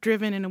they're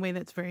driven in a way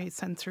that's very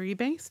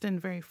sensory-based and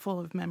very full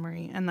of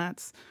memory. And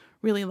that's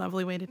really a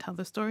lovely way to tell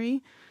the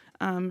story.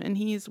 And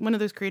he's one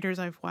of those creators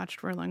I've watched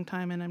for a long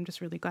time, and I'm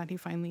just really glad he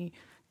finally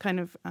kind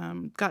of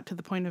got to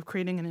the point of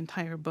creating an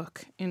entire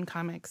book in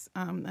comics.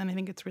 And I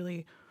think it's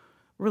really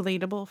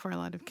relatable for a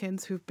lot of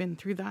kids who've been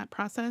through that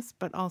process,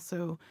 but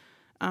also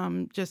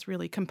just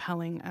really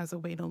compelling as a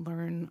way to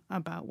learn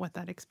about what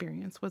that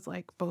experience was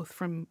like, both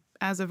from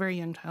as a very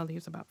young child, he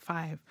was about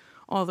 5,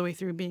 all the way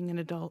through being an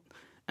adult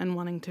and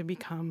wanting to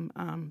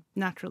become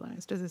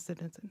naturalized as a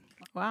citizen.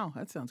 Wow,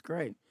 that sounds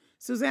great.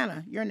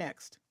 Susanna, you're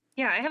next.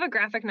 Yeah, I have a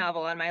graphic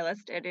novel on my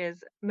list. It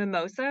is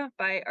Mimosa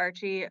by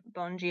Archie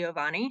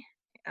Bongiovanni,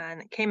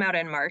 and it came out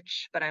in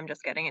March, but I'm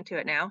just getting into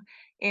it now.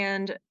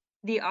 And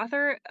the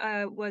author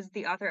was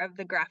the author of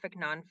the graphic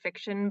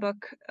nonfiction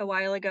book a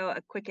while ago,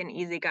 A Quick and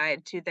Easy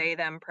Guide to They,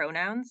 Them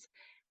Pronouns,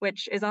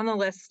 which is on the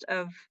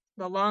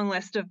long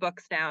list of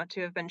books now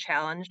to have been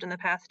challenged in the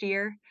past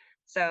year.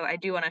 So I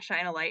do want to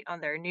shine a light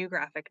on their new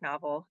graphic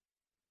novel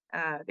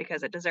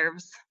because it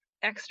deserves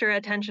extra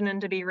attention and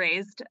to be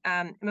raised.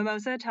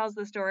 Mimosa tells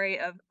the story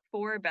of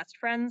 4 best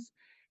friends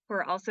who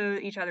are also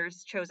each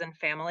other's chosen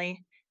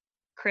family: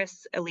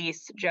 Chris,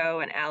 Elise,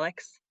 Joe, and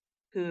Alex,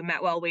 who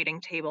met while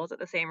waiting tables at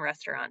the same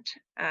restaurant.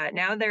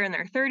 Now they're in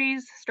their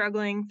 30s,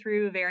 struggling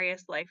through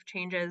various life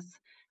changes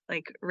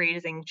like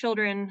raising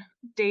children,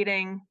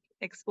 dating,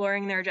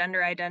 exploring their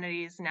gender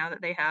identities now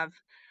that they have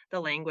the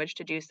language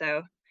to do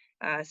so,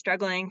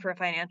 struggling for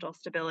financial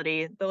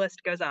stability. The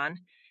list goes on.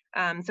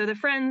 So the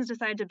friends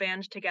decide to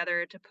band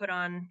together to put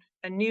on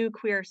a new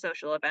queer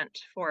social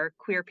event for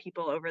queer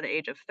people over the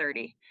age of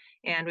 30.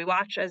 And we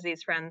watch as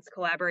these friends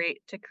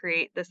collaborate to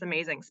create this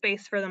amazing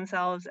space for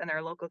themselves and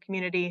their local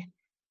community,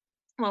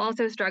 while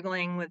also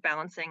struggling with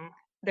balancing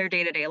their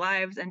day-to-day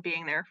lives and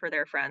being there for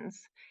their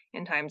friends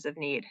in times of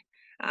need.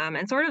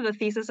 And sort of the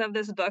thesis of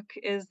this book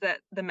is that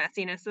the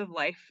messiness of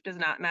life does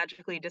not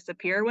magically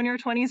disappear when your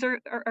 20s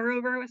are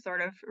over,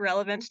 sort of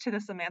relevant to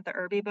the Samantha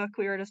Irby book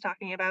we were just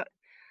talking about,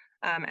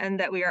 and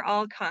that we are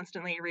all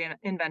constantly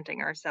reinventing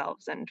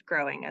ourselves and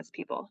growing as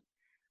people.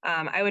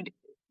 I would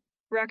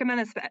recommend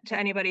this to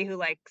anybody who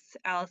likes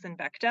Alison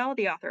Bechdel,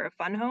 the author of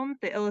Fun Home.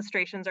 The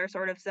illustrations are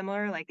sort of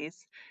similar, like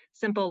these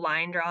simple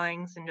line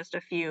drawings and just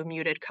a few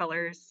muted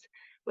colors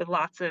with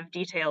lots of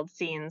detailed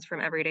scenes from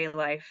everyday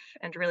life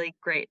and really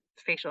great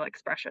facial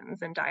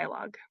expressions and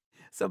dialogue.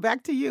 So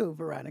back to you,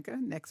 Veronica.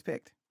 Next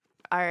pick.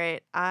 All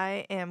right,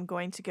 I am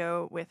going to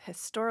go with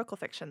historical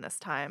fiction this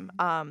time.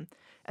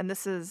 And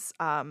this is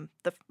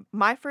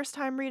my first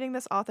time reading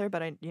this author,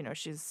 but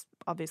she's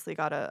obviously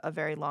got a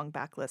very long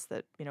backlist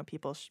that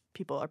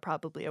people are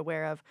probably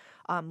aware of.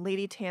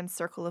 Lady Tan's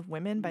Circle of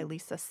Women by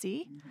Lisa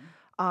C.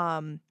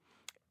 I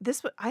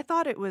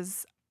thought it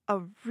was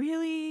a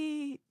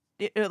really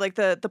like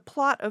the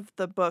plot of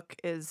the book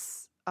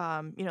is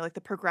like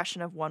the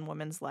progression of one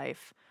woman's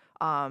life.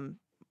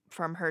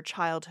 From her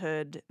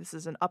childhood. This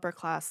is an upper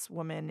class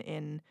woman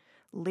in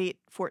late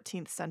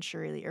 14th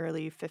century,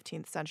 early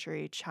 15th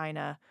century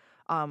China,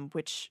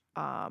 which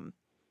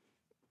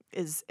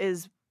is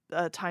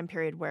a time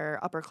period where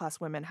upper class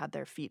women had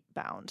their feet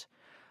bound.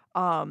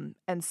 And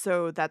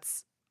so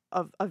that's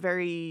a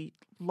very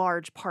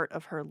large part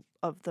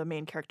of the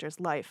main character's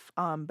life.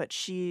 But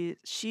she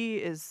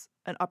is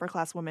an upper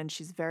class woman.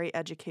 She's very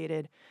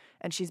educated,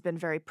 and she's been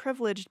very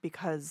privileged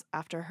because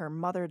after her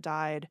mother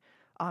died,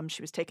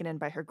 she was taken in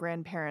by her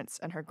grandparents,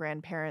 and her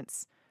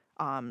grandparents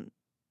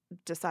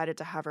decided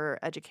to have her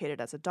educated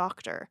as a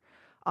doctor.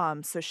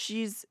 So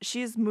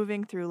she's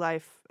moving through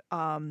life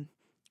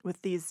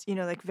with these,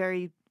 like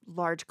very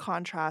large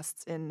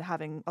contrasts in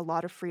having a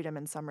lot of freedom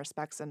in some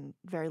respects and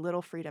very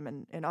little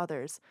freedom in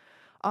others.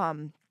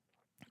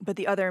 But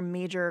the other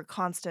major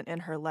constant in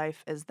her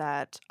life is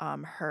that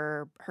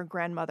her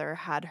grandmother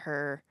had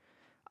her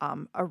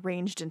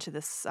arranged into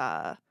this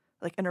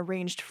like an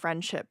arranged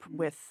friendship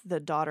with the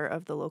daughter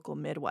of the local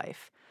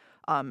midwife.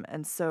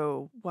 And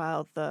so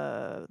while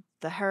the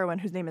heroine,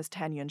 whose name is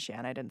Tan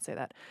Yunshan, I didn't say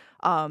that,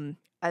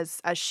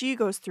 as she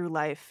goes through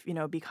life,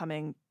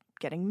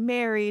 getting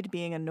married,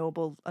 being a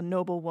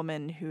noble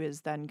woman who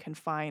is then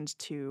confined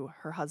to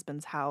her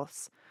husband's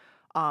house,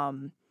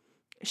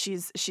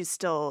 she's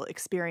still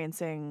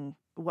experiencing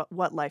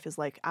what life is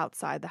like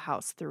outside the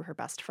house through her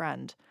best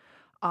friend.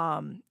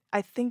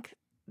 I think,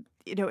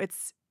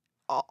 it's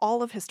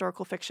all of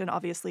historical fiction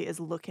obviously is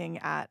looking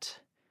at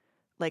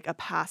like a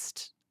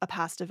past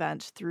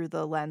event through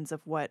the lens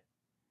of what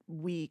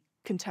we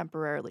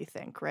contemporarily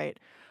think, right?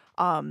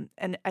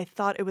 And I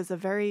thought it was a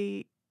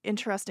very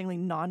interestingly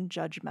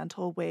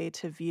non-judgmental way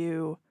to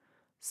view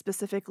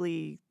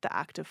specifically the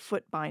act of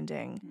foot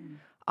binding,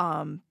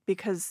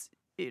 because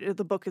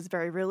the book is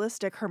very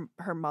realistic.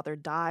 Her mother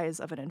dies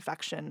of an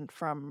infection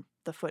from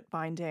the foot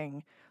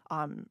binding.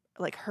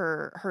 Like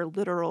her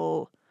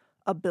literal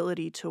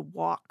ability to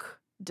walk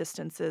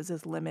distances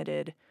is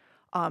limited,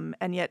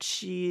 and yet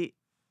she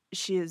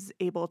is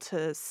able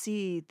to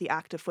see the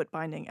act of foot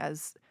binding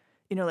as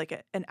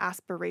like an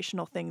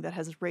aspirational thing that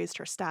has raised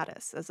her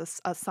status,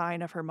 as a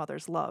sign of her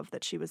mother's love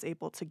that she was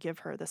able to give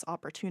her this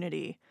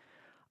opportunity.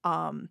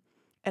 And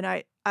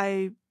I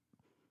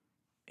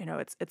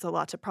it's a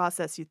lot to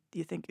process.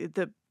 You think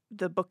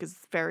the book is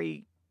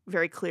very,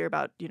 very clear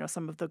about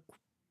some of the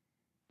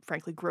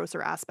frankly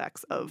grosser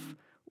aspects of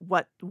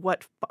what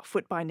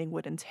foot binding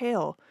would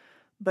entail,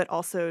 but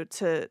also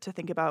to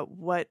think about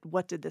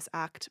what did this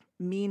act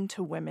mean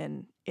to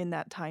women in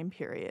that time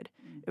period.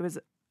 It was,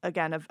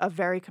 again, a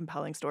very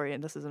compelling story,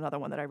 and this is another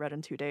one that I read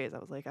in 2 days. I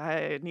was like,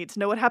 I need to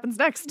know what happens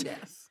next.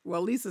 Yes.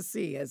 Well, Lisa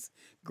C. has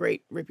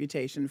great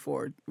reputation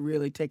for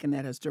really taking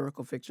that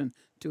historical fiction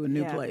to a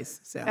new place.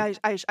 So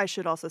I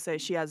should also say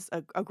she has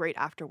a great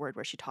afterword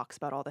where she talks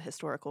about all the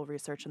historical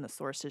research and the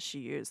sources she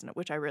used,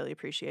 which I really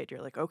appreciate.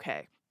 You're like,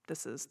 okay,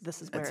 this is where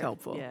that's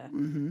helpful. Yeah.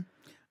 Mm-hmm.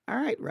 All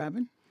right,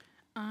 Robin.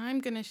 I'm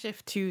going to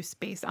shift to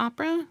space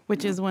opera,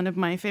 which is one of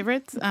my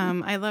favorites.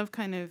 I love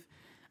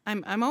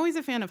I'm always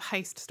a fan of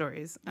heist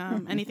stories.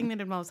 Anything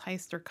that involves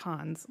heist or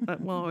cons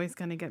will always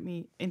kind of get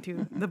me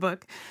into the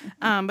book.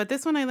 But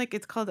this one I like.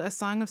 It's called A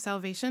Song of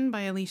Salvation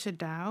by Alicia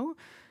Dow.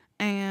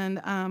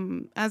 And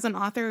as an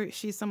author,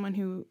 she's someone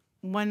who,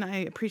 one, I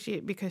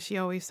appreciate because she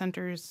always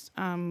centers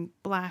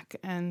Black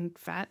and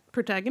fat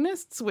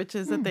protagonists, which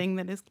is a thing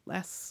that is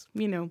less,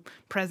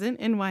 present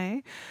in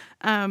YA.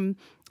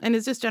 And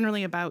it's just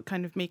generally about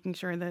kind of making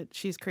sure that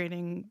she's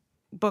creating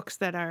books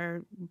that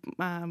are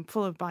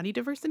full of body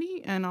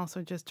diversity and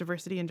also just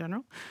diversity in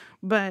general.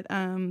 But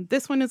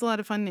this one is a lot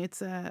of fun.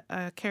 It's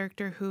a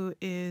character who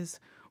is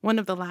one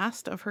of the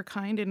last of her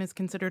kind and is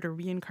considered a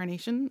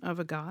reincarnation of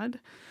a god.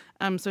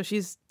 So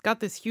she's got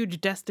this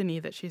huge destiny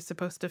that she's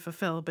supposed to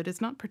fulfill, but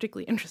is not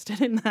particularly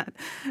interested in that,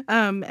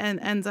 and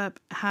ends up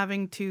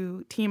having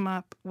to team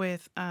up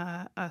with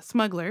a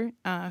smuggler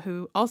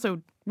who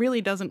also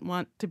really doesn't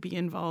want to be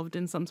involved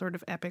in some sort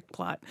of epic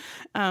plot.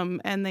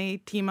 And they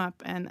team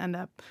up and end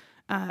up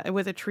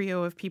with a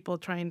trio of people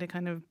trying to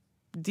kind of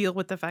deal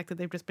with the fact that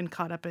they've just been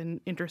caught up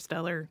in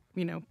interstellar,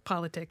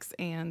 politics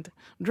and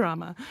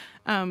drama.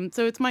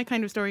 So it's my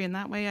kind of story in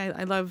that way.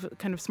 I love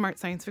kind of smart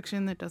science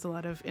fiction that does a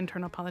lot of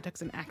internal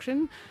politics and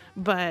action,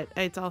 but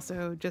it's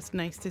also just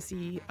nice to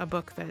see a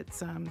book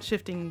that's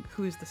shifting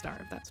who's the star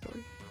of that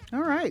story.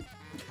 All right.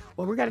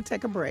 Well, we're going to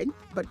take a break,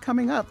 but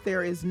coming up,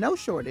 there is no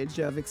shortage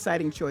of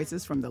exciting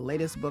choices from the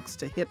latest books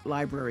to hit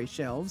library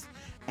shelves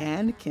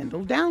and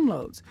Kindle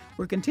downloads.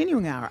 We're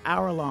continuing our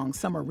hour-long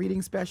summer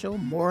reading special.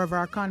 More of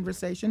our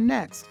conversation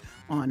next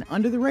on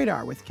Under the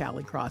Radar with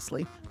Callie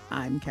Crossley.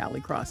 I'm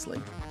Callie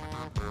Crossley.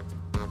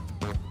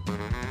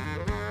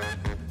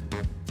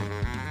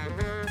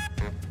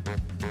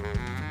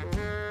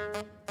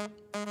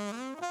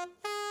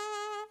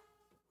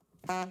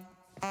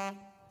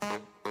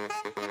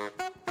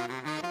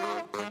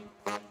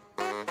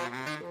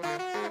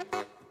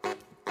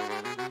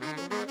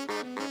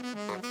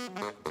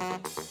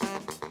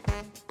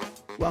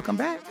 Welcome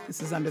back.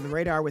 This is Under the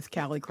Radar with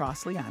Callie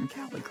Crossley. I'm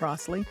Callie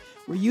Crossley.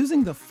 We're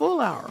using the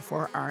full hour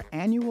for our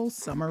annual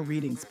summer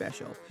reading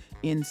special.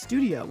 In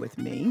studio with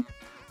me,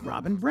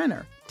 Robin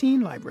Brenner,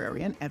 teen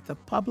librarian at the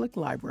Public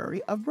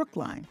Library of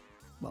Brookline.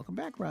 Welcome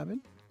back,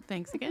 Robin.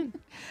 Thanks again.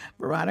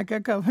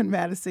 Veronica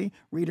Cohen-Mattisey,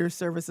 Reader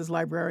Services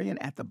Librarian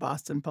at the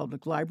Boston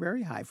Public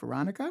Library. Hi,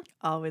 Veronica.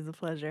 Always a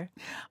pleasure.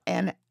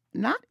 And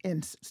not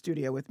in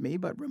studio with me,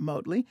 but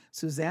remotely,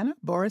 Susanna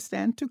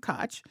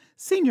Boristan-Tukach,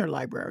 Senior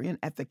Librarian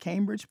at the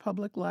Cambridge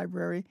Public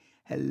Library.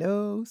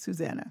 Hello,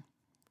 Susanna.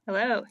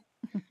 Hello.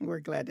 We're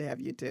glad to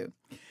have you too.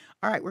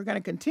 All right, we're going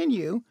to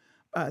continue.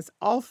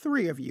 All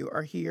three of you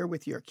are here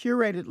with your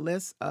curated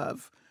list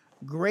of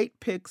great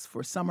picks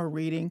for summer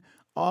reading,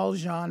 all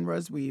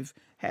genres. We've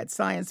had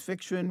science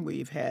fiction,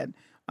 we've had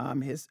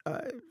his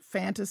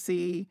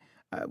fantasy,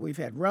 we've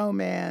had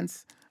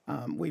romance,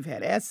 we've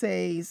had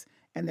essays,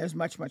 and there's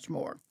much, much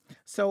more.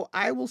 So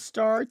I will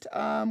start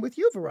with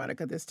you,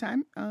 Veronica, this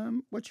time.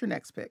 What's your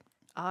next pick?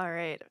 All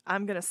right.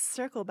 I'm going to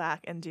circle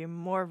back and do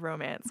more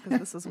romance because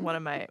this is one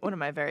of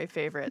my very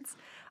favorites.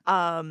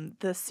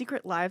 The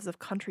Secret Lives of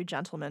Country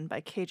Gentlemen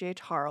by K.J.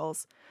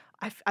 Charles.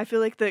 I feel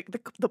like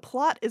the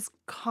plot is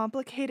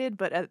complicated,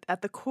 but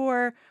at the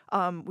core,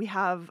 we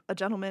have a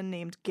gentleman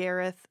named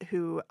Gareth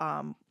who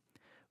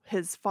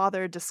his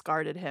father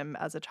discarded him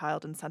as a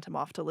child and sent him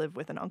off to live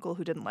with an uncle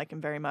who didn't like him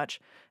very much.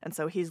 And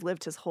so he's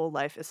lived his whole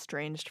life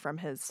estranged from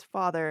his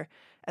father.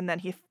 And then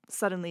he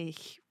suddenly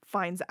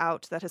finds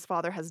out that his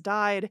father has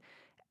died.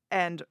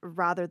 And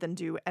rather than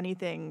do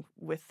anything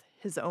with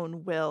his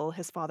own will,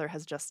 his father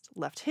has just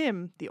left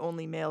him, the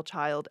only male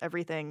child,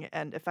 everything,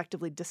 and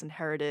effectively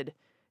disinherited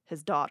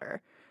his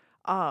daughter.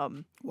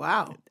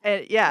 Wow.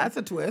 Yeah. That's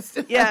a twist.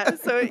 Yeah.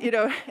 So,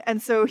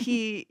 and so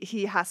he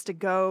has to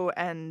go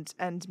and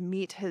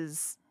meet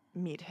his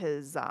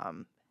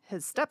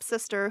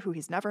stepsister, who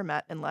he's never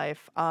met in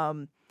life,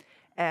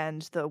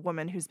 and the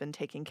woman who's been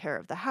taking care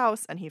of the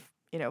house. And he,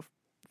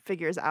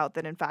 figures out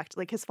that, in fact,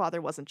 like, his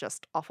father wasn't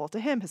just awful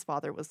to him. His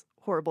father was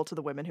horrible to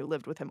the women who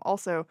lived with him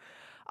also.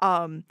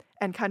 And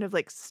kind of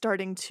like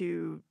starting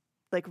to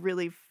like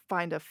really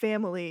find a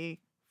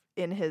family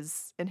in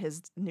his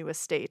new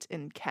estate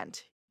in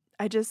Kent.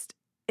 It's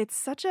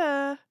such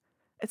a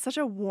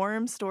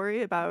warm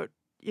story about,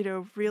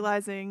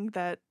 realizing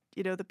that,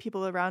 the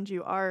people around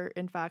you are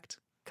in fact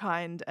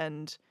kind,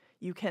 and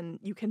you can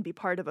be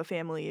part of a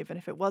family even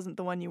if it wasn't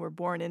the one you were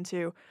born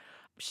into.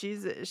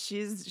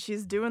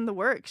 She's doing the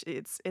work.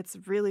 It's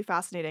really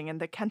fascinating, and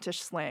the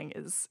Kentish slang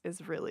is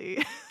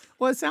really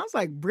Well, it sounds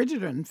like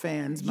Bridgerton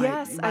fans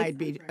might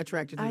be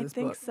attracted to this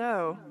book. I think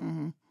so.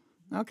 Mm-hmm.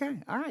 Okay.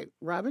 All right.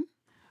 Robin?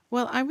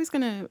 Well, I was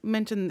going to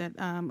mention that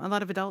a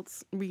lot of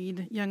adults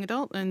read young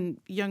adult, and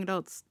young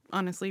adults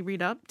honestly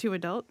read up to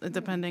adult,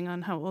 depending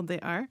on how old they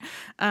are.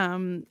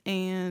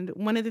 And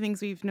one of the things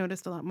we've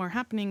noticed a lot more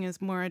happening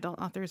is more adult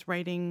authors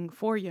writing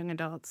for young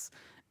adults.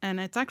 And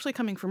it's actually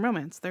coming from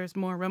romance. There's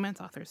more romance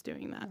authors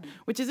doing that,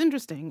 which is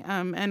interesting.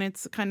 And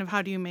it's kind of,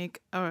 how do you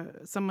make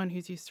someone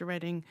who's used to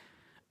writing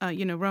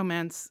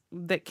romance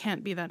that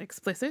can't be that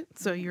explicit?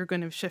 So you're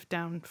going to shift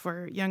down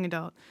for young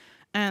adult.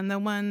 And the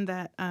one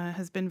that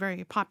has been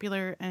very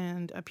popular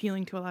and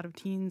appealing to a lot of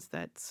teens,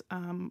 that's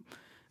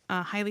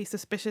Highly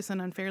Suspicious and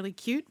Unfairly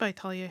Cute by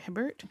Talia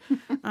Hibbert,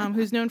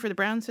 who's known for the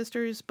Brown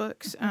Sisters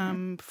books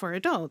for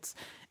adults.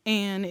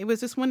 And it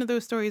was just one of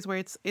those stories where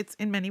it's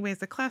in many ways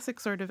a classic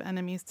sort of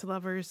enemies to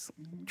lovers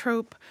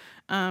trope.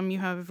 You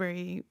have a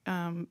very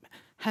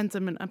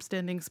handsome and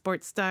upstanding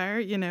sports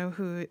star,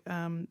 who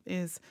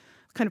is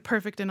kind of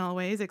perfect in all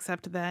ways,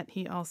 except that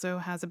he also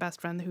has a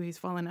best friend who he's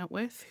fallen out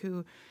with,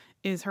 who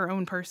is her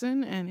own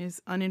person and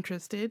is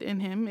uninterested in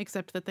him,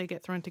 except that they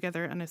get thrown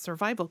together on a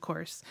survival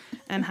course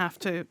and have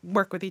to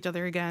work with each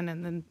other again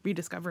and then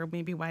rediscover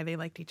maybe why they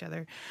liked each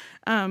other.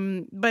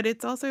 But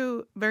it's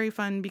also very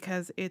fun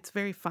because it's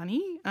very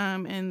funny.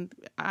 And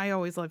I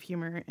always love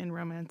humor in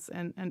romance,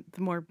 and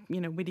the more,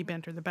 witty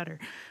banter, the better.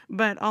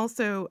 But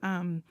also,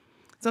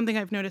 something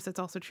I've noticed that's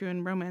also true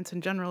in romance in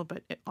general,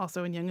 but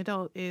also in young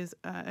adult, is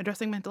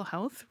addressing mental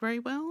health very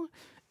well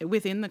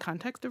within the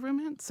context of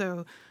romance.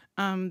 So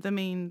the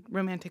main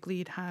romantic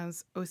lead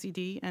has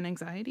OCD and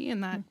anxiety,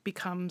 and that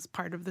becomes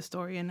part of the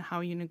story and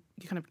how you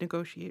kind of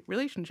negotiate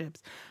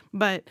relationships.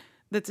 But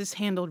that's just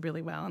handled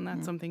really well, and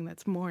that's something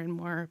that's more and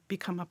more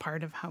become a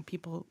part of how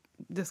people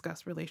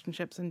discuss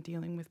relationships and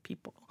dealing with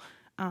people.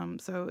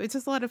 So it's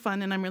just a lot of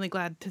fun, and I'm really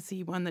glad to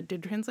see one that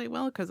did translate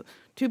well, because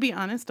to be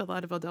honest, a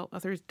lot of adult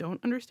authors don't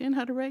understand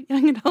how to write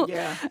young adult.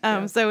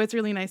 So it's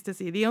really nice to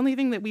see. The only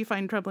thing that we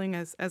find troubling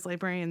as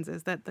librarians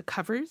is that the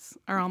covers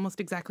are almost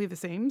exactly the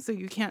same, so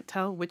you can't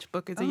tell which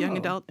book is a young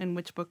adult and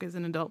which book is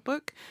an adult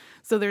book.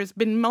 So there's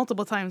been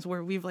multiple times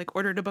where we've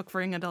ordered a book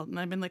for young adult, and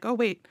I've been like, oh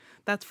wait,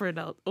 that's for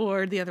adult,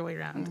 or the other way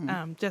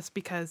around, just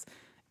because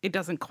it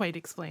doesn't quite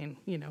explain,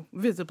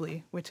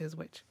 visibly which is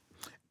which.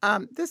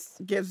 This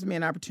gives me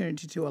an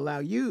opportunity to allow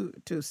you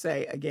to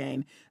say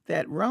again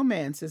that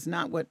romance is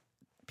not what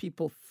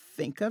people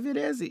think of it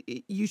as.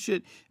 You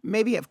should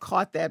maybe have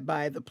caught that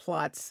by the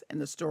plots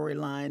and the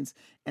storylines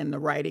and the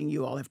writing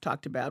you all have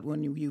talked about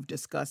when you've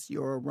discussed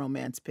your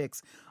romance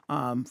picks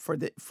for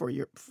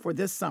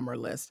this summer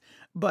list.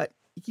 But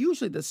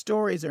usually the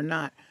stories are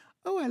not,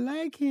 oh, I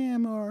like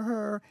him or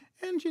her,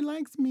 and she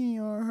likes me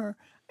or her,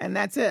 and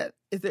that's it.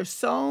 There's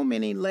so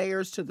many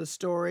layers to the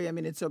story. I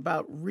mean, it's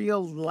about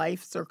real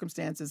life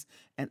circumstances,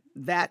 and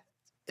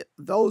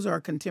those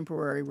are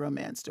contemporary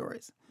romance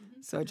stories.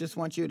 So I just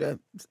want you to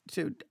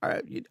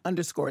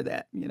underscore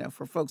that,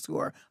 for folks who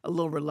are a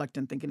little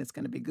reluctant, thinking it's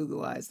going to be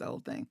Google Eyes, the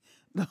whole thing.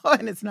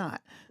 And it's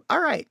not.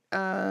 All right,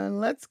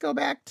 let's go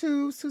back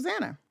to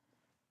Susanna.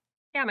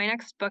 Yeah, my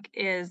next book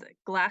is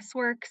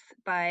Glassworks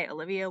by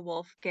Olivia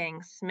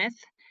Wolfgang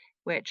Smith,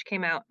 which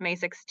came out May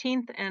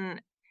 16th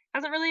and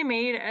hasn't really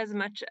made as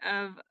much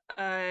of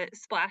a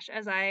splash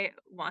as I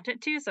want it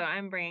to, so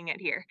I'm bringing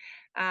it here.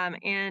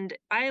 And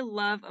I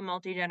love a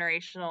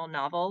multi-generational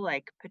novel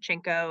like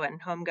Pachinko and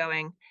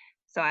Homegoing,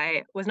 so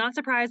I was not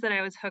surprised that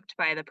I was hooked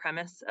by the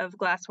premise of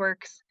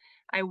Glassworks.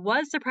 I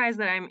was surprised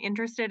that I'm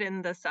interested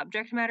in the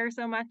subject matter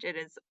so much. It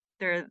is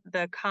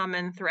the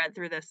common thread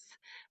through this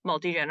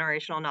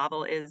multi-generational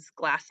novel is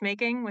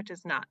glassmaking, which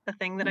is not a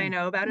thing that I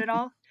know about at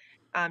all.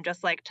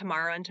 Just like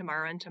Tomorrow and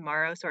Tomorrow and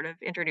Tomorrow sort of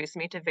introduced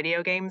me to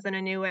video games in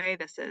a new way,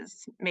 this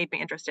has made me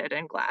interested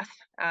in glass.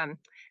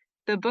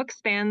 The book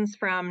spans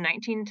from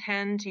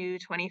 1910 to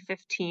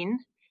 2015.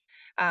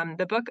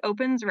 The book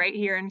opens right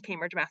here in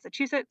Cambridge,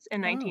 Massachusetts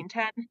in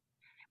 1910,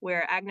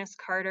 where Agnes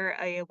Carter,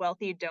 a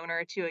wealthy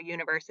donor to a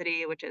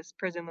university, which is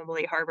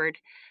presumably Harvard,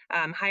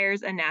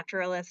 hires a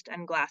naturalist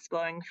and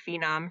glassblowing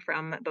phenom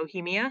from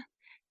Bohemia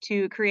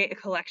to create a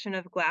collection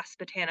of glass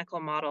botanical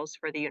models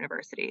for the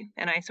university.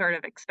 And I sort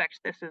of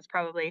expect this is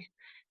probably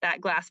that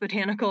glass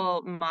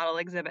botanical model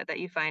exhibit that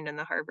you find in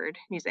the Harvard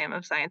Museum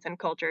of Science and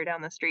Culture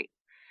down the street.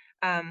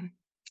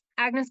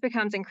 Agnes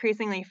becomes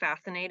increasingly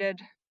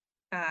fascinated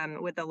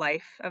with the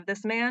life of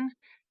this man,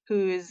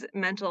 whose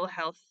mental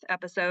health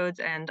episodes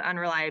and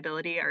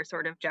unreliability are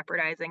sort of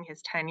jeopardizing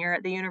his tenure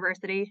at the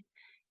university.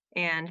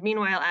 And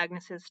meanwhile,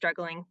 Agnes is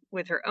struggling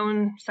with her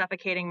own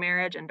suffocating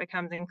marriage and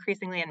becomes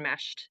increasingly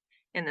enmeshed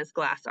in this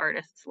glass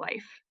artist's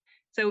life.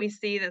 So we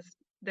see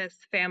this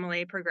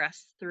family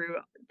progress through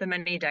the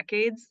many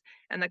decades,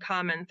 and the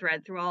common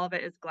thread through all of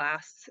it is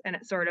glass, and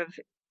it sort of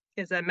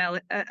is a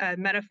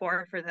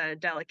metaphor for the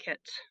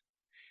delicate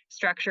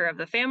structure of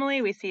the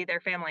family. We see their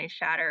family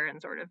shatter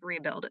and sort of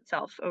rebuild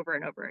itself over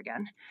and over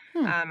again.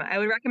 I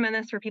would recommend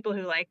this for people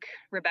who like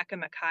Rebecca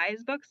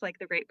Mackay's books, like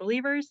The Great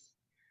Believers,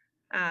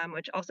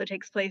 which also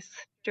takes place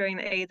during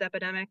the AIDS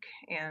epidemic,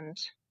 and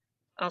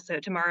also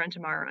Tomorrow and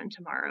Tomorrow and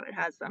Tomorrow. It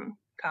has some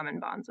common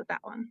bonds with that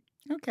one.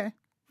 Okay.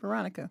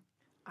 Veronica.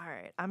 All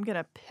right. I'm going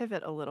to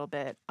pivot a little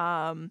bit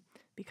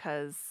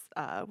because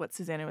what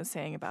Susanna was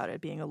saying about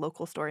it being a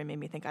local story made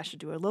me think I should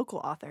do a local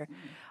author.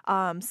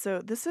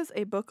 So this is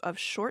a book of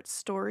short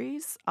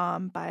stories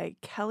by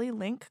Kelly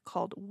Link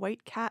called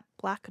White Cat,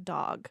 Black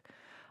Dog.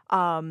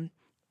 And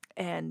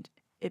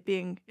it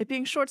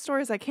being short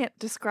stories, I can't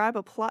describe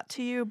a plot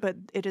to you, but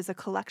it is a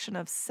collection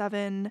of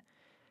 7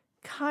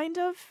 kind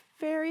of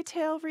fairy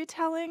tale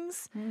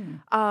retellings.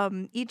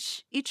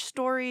 Each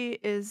story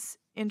is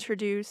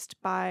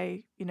introduced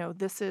by,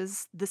 this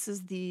is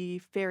the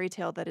fairy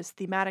tale that is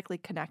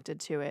thematically connected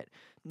to it.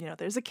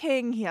 There's a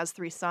king, he has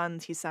 3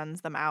 sons, he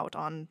sends them out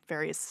on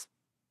various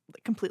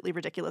completely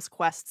ridiculous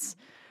quests.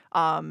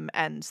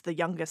 And the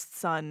youngest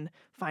son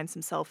finds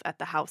himself at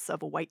the house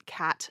of a white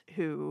cat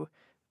who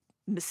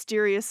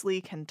mysteriously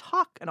can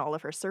talk, and all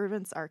of her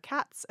servants are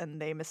cats, and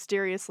they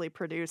mysteriously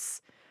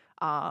produce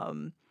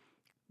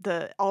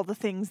all the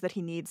things that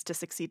he needs to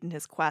succeed in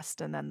his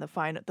quest, and then the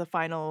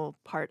final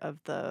part of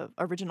the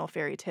original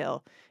fairy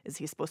tale is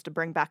he's supposed to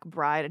bring back a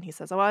bride, and he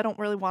says, "Oh, I don't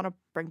really want to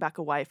bring back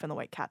a wife," and the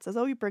white cat says,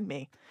 "Oh, you bring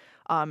me,"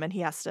 and he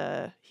has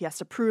to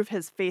prove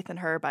his faith in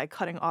her by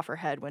cutting off her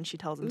head when she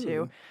tells him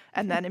to,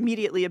 and then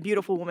immediately a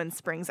beautiful woman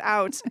springs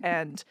out,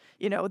 and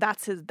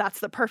that's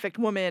the perfect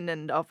woman,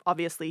 and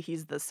obviously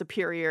he's the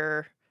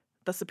superior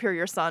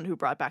son who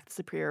brought back the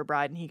superior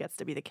bride, and he gets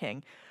to be the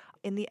king.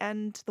 In the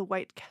end, the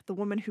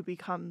woman who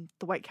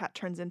the white cat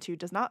turns into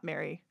does not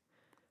marry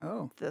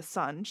the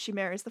son. She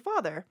marries the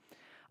father.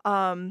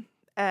 And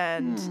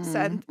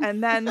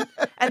then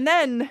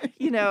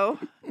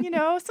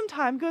some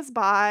time goes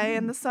by,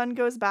 and the son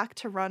goes back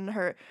to run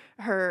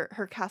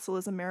her castle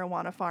as a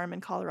marijuana farm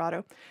in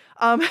Colorado.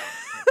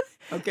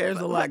 Okay, there's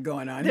a lot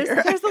going on here.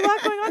 There's a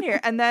lot going on here.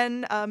 And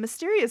then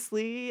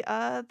mysteriously,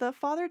 the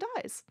father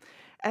dies.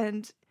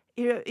 And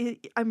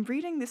I'm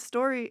reading this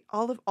story,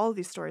 all of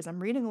these stories. I'm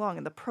reading along,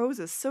 and the prose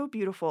is so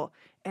beautiful.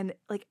 And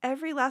like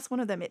every last one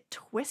of them, it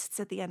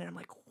twists at the end, and I'm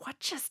like, what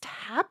just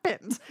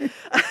happened?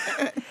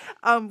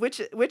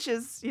 Which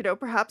is,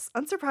 perhaps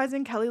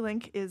unsurprising. Kelly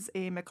Link is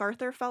a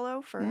MacArthur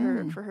Fellow for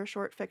her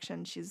short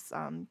fiction. She's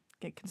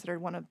considered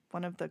one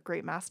of the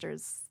great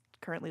masters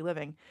currently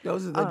living.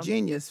 Those are the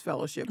Genius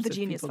Fellowships. The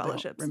Genius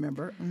Fellowships.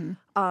 Remember?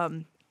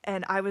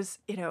 And I was,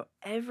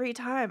 every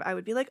time I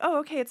would be like, oh,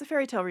 okay, it's a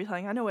fairy tale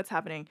retelling. I know what's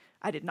happening.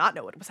 I did not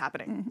know what was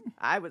happening.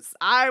 I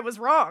was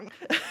wrong.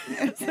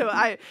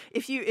 So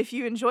if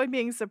you enjoy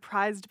being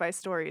surprised by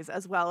stories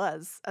as well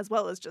as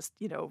just,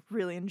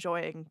 really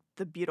enjoying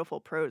the beautiful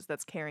prose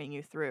that's carrying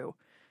you through,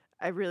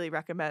 I really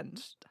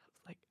recommend.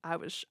 Like I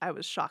was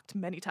shocked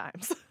many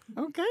times.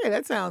 Okay,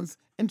 that sounds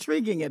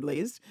intriguing at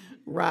least.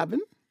 Robin?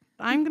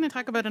 I'm going to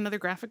talk about another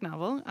graphic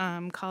novel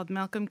called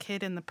Malcolm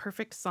Kidd and the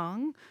Perfect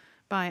Song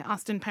by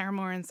Austin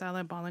Paramore and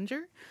Sala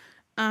Bollinger.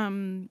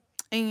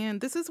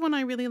 And this is one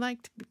I really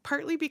liked,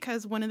 partly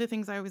because one of the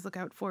things I always look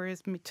out for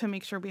is to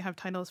make sure we have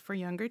titles for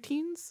younger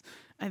teens.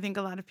 I think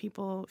a lot of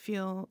people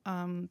feel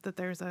that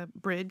there's a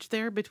bridge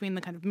there between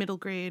the kind of middle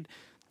grade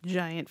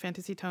giant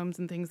fantasy tomes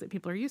and things that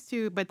people are used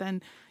to, but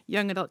then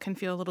young adult can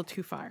feel a little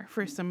too far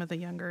for some of the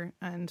younger,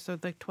 and so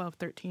the 12,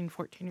 13,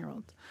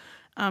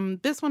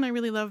 14-year-olds. This one I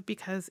really love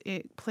because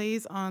it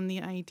plays on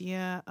the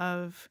idea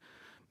of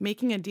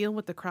making a deal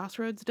with the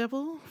crossroads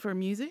devil for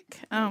music,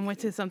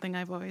 which is something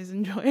I've always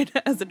enjoyed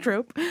as a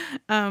trope,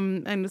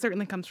 and it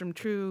certainly comes from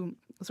true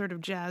sort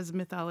of jazz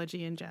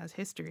mythology and jazz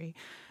history.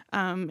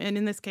 And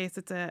in this case,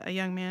 it's a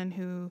young man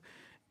who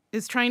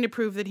is trying to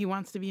prove that he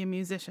wants to be a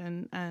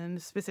musician and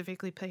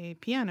specifically play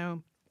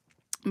piano,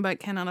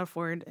 but cannot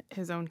afford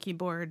his own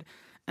keyboard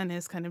and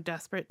is kind of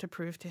desperate to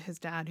prove to his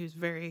dad, who's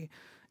very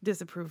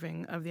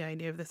disapproving of the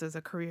idea of this as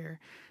a career.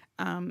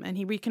 And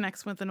he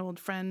reconnects with an old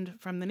friend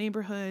from the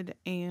neighborhood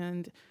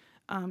and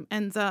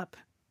ends up,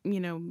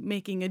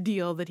 making a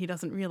deal that he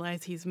doesn't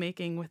realize he's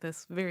making with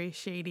this very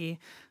shady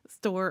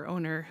store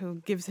owner who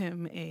gives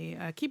him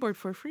a keyboard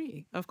for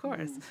free. Of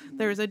course,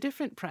 there's a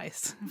different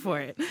price for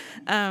it.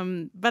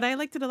 But I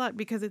liked it a lot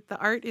because the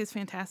art is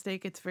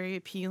fantastic. It's very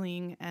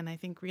appealing and I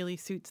think really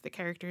suits the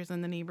characters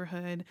in the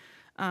neighborhood.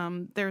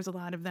 There's a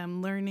lot of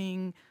them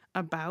learning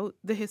about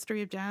the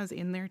history of jazz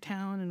in their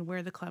town and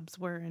where the clubs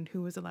were and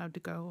who was allowed to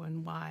go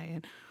and why,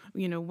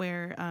 and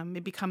where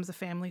it becomes a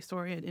family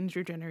story, an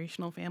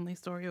intergenerational family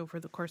story over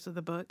the course of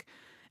the book.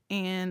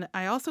 And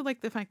I also like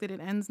the fact that it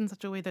ends in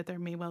such a way that there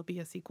may well be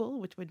a sequel,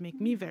 which would make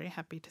me very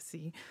happy to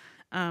see.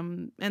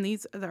 And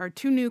there are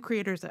two new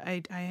creators.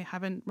 I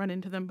haven't run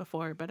into them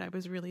before, but I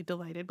was really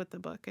delighted with the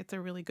book. It's a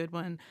really good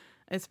one,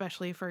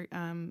 especially for,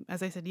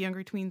 as I said,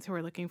 younger tweens who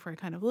are looking for a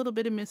kind of little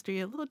bit of mystery,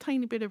 a little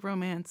tiny bit of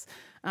romance,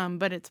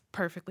 but it's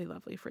perfectly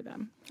lovely for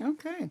them.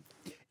 Okay.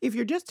 If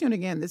you're just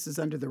tuning in, this is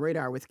Under the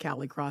Radar with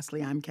Callie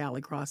Crossley. I'm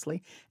Callie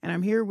Crossley, and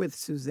I'm here with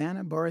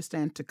Susanna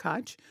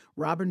Boristan-Tkach,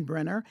 Robin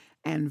Brenner,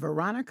 and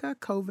Veronica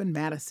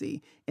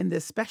Coven-Mattisey. In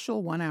this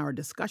special one-hour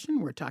discussion,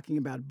 we're talking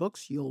about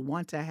books you'll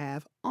want to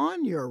have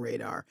on your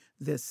radar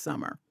this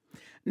summer.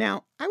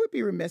 Now, I would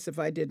be remiss if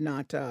I did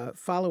not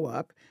follow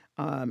up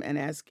and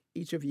ask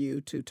each of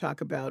you to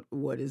talk about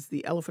what is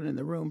the elephant in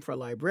the room for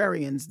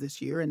librarians this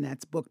year, and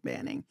that's book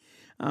banning.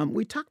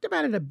 We talked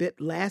about it a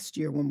bit last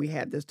year when we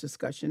had this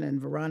discussion,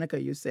 and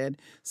Veronica, you said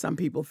some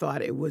people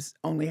thought it was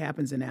only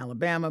happens in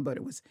Alabama, but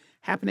it was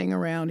happening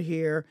around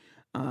here.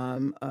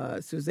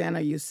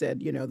 Susanna, you said,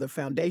 the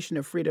Foundation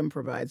of Freedom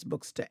provides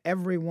books to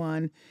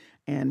everyone.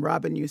 And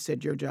Robin, you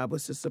said your job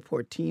was to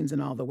support teens in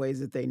all the ways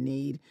that they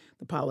need.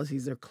 The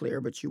policies are clear,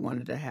 but you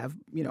wanted to have,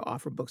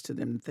 offer books to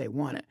them that they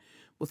wanted.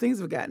 Well, things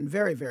have gotten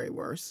very, very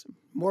worse.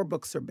 More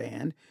books are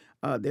banned.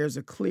 There's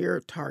a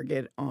clear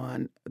target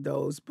on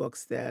those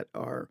books that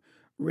are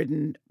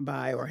written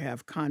by or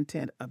have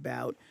content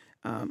about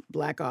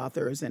Black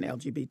authors and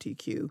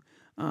LGBTQ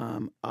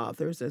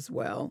authors as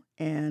well.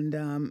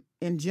 And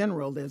in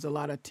general, there's a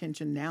lot of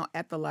tension now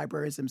at the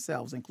libraries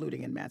themselves,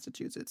 including in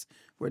Massachusetts,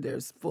 where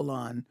there's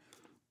full-on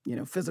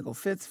physical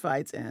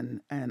fights,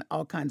 and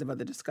all kinds of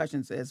other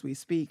discussions as we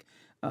speak.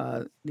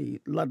 The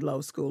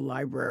Ludlow School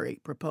Library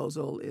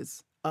proposal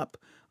is up,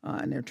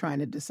 and they're trying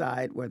to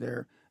decide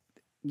whether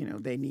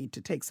they need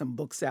to take some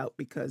books out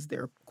because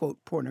they're, quote,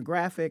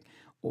 pornographic,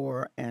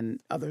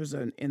 and others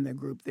in the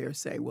group there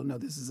say, well, no,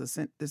 this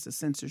is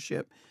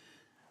censorship.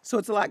 So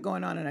it's a lot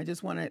going on, and I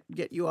just want to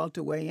get you all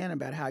to weigh in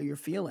about how you're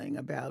feeling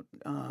about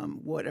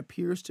what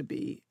appears to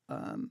be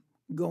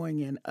going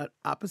in an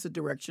opposite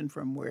direction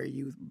from where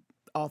you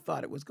all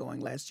thought it was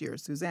going last year.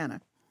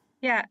 Susanna.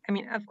 Yeah, I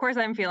mean, of course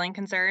I'm feeling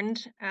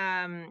concerned.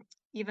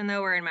 Even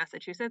though we're in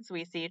Massachusetts,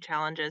 we see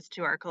challenges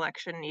to our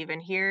collection even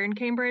here in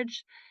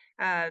Cambridge.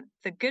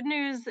 The good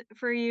news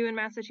for you in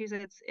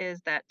Massachusetts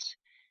is that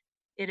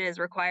it is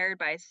required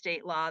by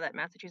state law that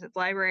Massachusetts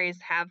libraries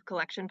have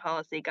collection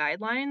policy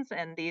guidelines,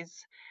 and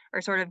these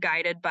are sort of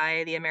guided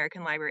by the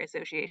American Library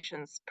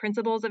Association's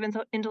principles of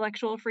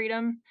intellectual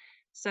freedom.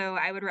 So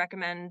I would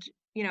recommend,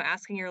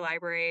 asking your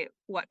library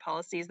what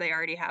policies they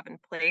already have in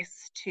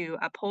place to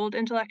uphold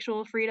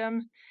intellectual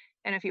freedom.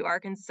 And if you are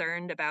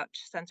concerned about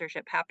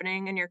censorship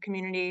happening in your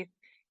community,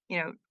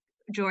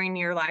 join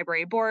your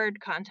library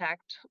board,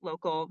 contact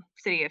local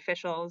city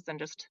officials, and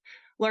just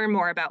learn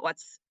more about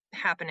what's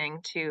happening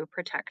to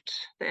protect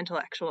the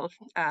intellectual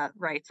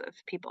rights of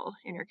people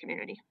in your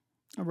community.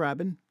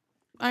 Robin?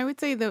 I would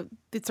say that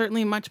it's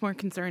certainly much more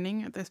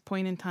concerning at this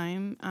point in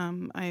time.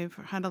 I've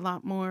had a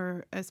lot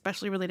more,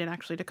 especially related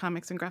actually to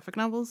comics and graphic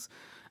novels.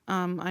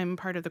 I'm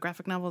part of the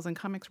Graphic Novels and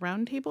Comics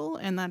Roundtable,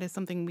 and that is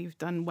something we've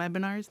done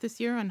webinars this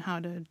year on how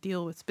to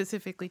deal with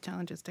specifically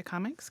challenges to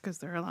comics, because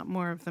there are a lot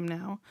more of them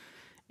now.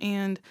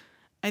 And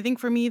I think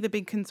for me, the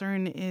big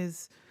concern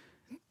is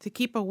to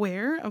keep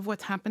aware of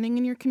what's happening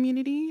in your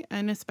community,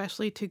 and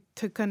especially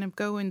to kind of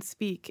go and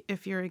speak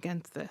if you're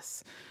against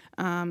this,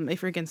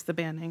 if you're against the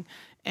banning.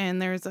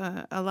 And there's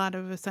a lot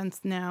of a sense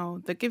now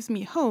that gives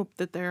me hope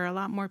that there are a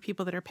lot more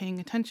people that are paying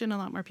attention, a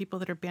lot more people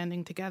that are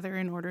banding together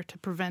in order to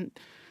prevent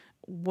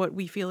what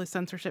we feel is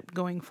censorship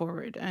going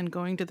forward, and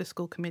going to the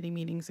school committee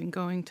meetings and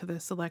going to the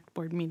select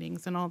board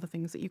meetings and all the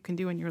things that you can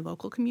do in your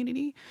local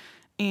community.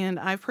 And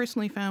I've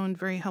personally found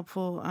very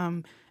helpful.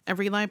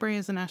 Every library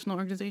is a national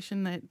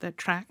organization that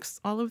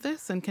tracks all of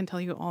this and can tell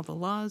you all the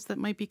laws that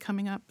might be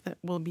coming up that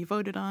will be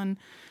voted on,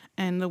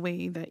 and the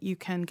way that you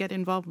can get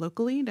involved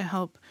locally to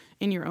help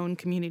in your own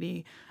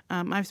community.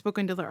 I've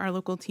spoken to our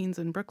local teens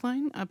in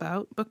Brookline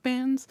about book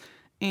bans,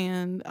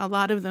 and a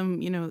lot of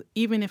them,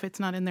 even if it's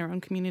not in their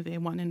own community, they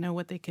want to know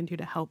what they can do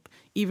to help,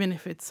 even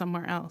if it's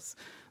somewhere else.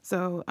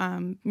 So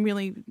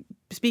really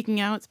speaking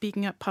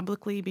up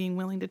publicly, being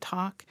willing to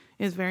talk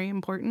is very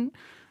important.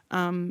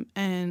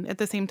 And at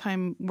the same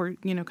time, we're,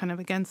 kind of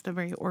against a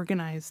very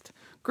organized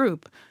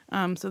group.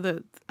 So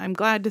that I'm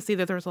glad to see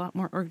that there's a lot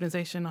more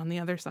organization on the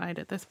other side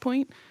at this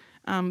point.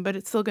 But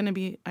it's still going to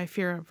be, I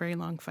fear, a very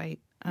long fight,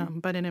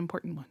 but an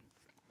important one.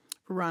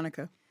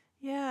 Veronica.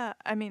 Yeah,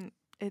 I mean,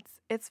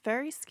 it's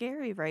very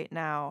scary right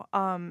now.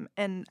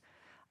 And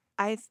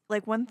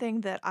one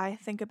thing that I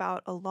think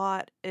about a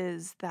lot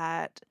is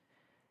that,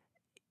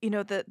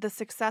 the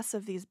success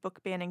of these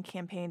book banning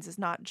campaigns is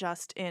not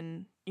just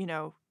in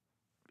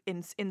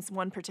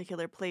one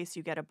particular place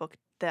you get a book,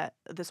 that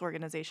this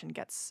organization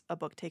gets a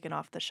book taken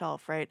off the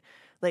shelf, right?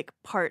 Like,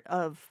 part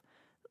of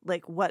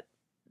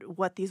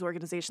what these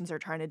organizations are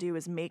trying to do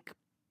is make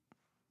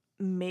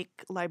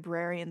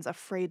librarians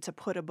afraid to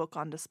put a book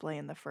on display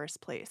in the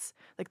first place.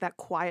 Like that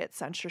quiet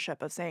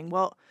censorship of saying,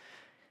 well,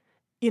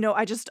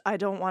 I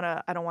don't want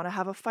to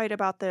have a fight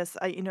about this,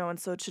 and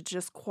so to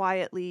just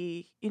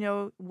quietly,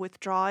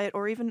 withdraw it,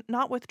 or even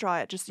not withdraw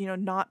it, just,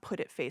 not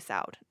put it face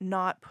out,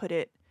 not put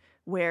it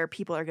where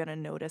people are going to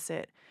notice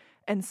it.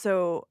 And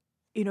so,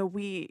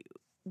 we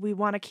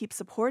want to keep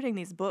supporting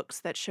these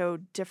books that show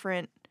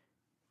different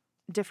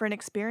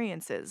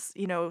experiences.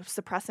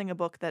 Suppressing a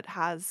book that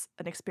has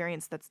an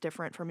experience that's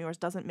different from yours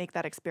doesn't make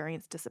that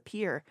experience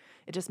disappear.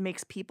 It just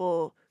makes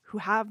people who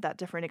have that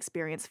different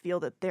experience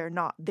feel that they're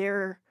not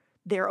their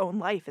own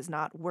life is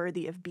not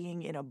worthy of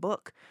being in a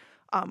book,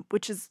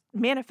 which is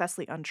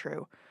manifestly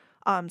untrue.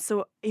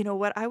 So,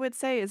 what I would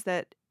say is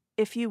that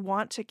if you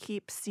want to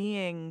keep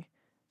seeing,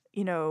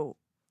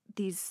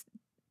 these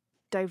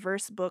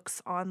diverse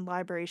books on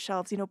library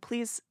shelves,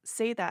 please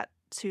say that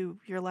to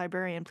your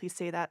librarian. Please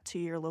say that to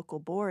your local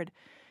board.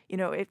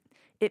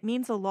 It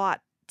means a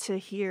lot to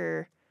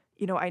hear,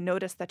 I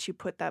noticed that you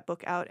put that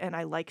book out and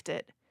I liked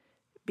it.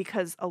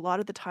 Because a lot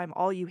of the time,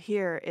 all you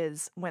hear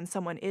is when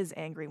someone is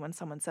angry, when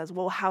someone says,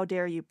 well, how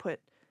dare you put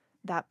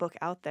that book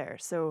out there?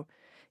 So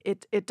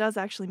it does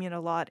actually mean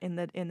a lot in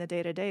the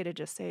day-to-day to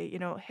just say,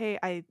 hey,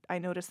 I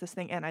noticed this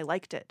thing and I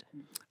liked it.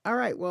 All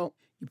right. Well,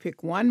 you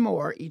pick one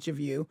more, each of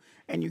you,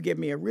 and you give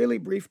me a really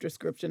brief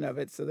description of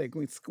it so they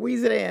can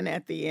squeeze it in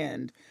at the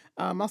end.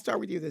 I'll start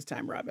with you this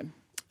time, Robin.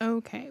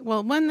 Okay.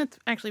 Well, one that's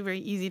actually very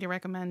easy to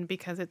recommend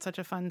because it's such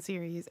a fun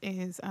series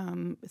is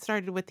it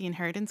started with The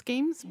Inheritance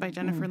Games by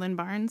Jennifer Lynn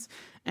Barnes.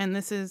 And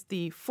this is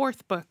the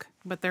fourth book,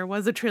 but there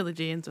was a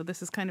trilogy. And so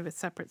this is kind of a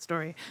separate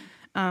story.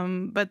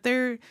 But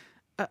they're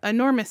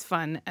enormous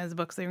fun as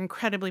books. They're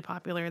incredibly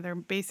popular. They're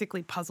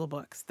basically puzzle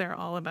books. They're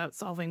all about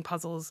solving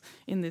puzzles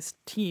in this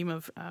team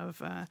of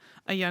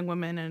a young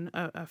woman and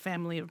a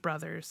family of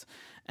brothers.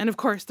 And of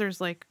course,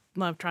 there's like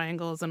love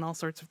triangles and all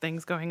sorts of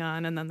things going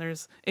on. And then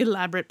there's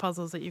elaborate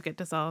puzzles that you get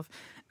to solve.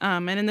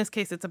 And in this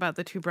case, it's about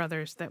the two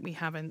brothers that we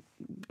haven't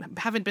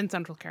been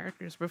central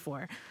characters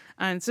before.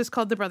 And it's just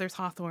called The Brothers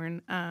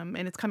Hawthorne.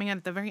 And it's coming out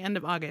at the very end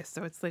of August.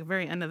 So it's the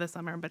very end of the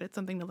summer, but it's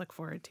something to look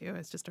forward to.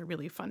 It's just a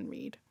really fun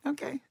read.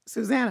 Okay.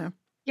 Susanna.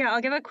 Yeah,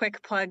 I'll give a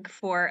quick plug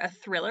for a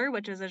thriller,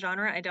 which is a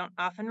genre I don't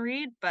often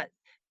read, but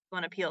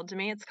one appealed to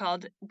me. It's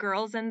called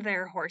Girls and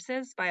Their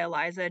Horses by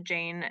Eliza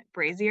Jane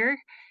Brazier.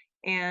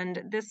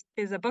 And this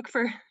is a book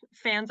for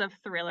fans of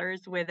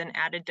thrillers with an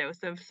added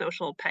dose of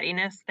social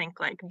pettiness.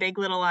 Think like Big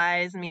Little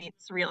Lies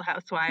meets Real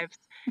Housewives.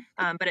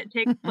 But it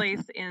takes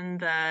place in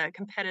the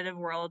competitive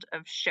world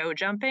of show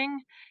jumping.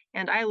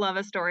 And I love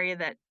a story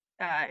that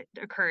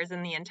occurs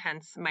in the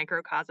intense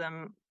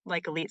microcosm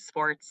like elite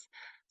sports.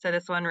 So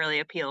this one really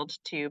appealed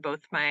to both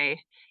my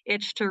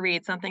itch to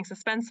read something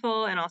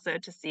suspenseful and also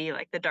to see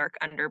like the dark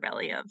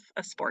underbelly of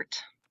a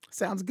sport.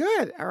 Sounds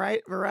good. All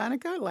right,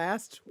 Veronica,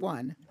 last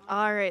one.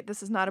 All right,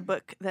 this is not a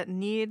book that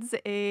needs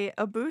a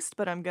boost,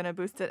 but I'm going to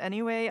boost it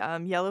anyway.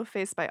 Yellow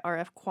Face by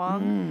R.F.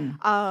 Kuang.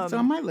 It's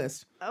on my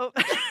list. Oh,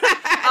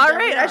 all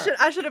right.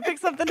 I should have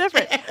picked something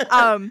different.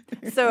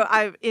 So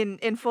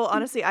in full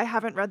honesty, I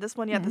haven't read this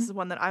one yet. This is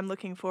one that I'm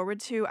looking forward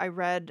to. I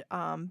read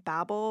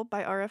Babel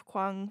by R.F.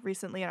 Kuang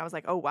recently, and I was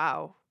like, oh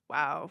wow.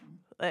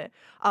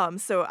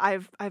 So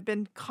I've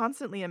been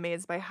constantly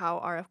amazed by how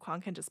R.F.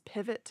 Kuang can just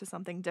pivot to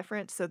something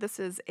different. So this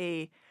is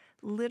a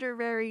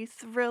literary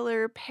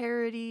thriller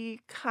parody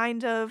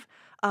kind of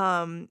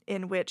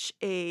in which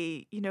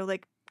a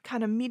like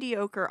kind of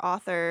mediocre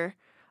author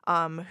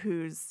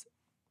who's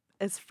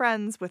is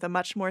friends with a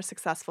much more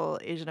successful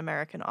Asian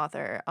American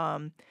author.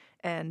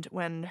 And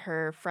when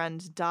her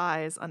friend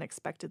dies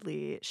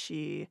unexpectedly,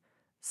 she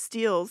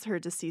steals her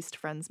deceased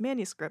friend's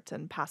manuscript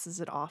and passes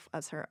it off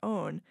as her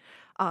own.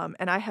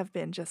 And I have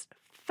been just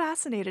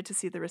fascinated to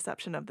see the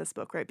reception of this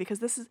book, right? Because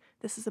this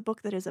is a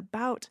book that is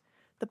about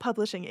the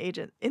publishing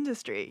agent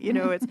industry,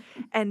 it's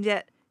and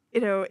yet,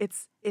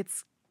 it's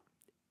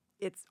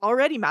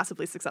already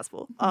massively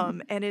successful.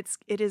 And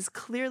it is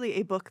clearly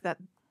a book that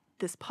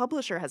this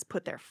publisher has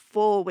put their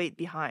full weight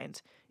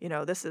behind.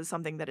 This is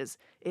something that is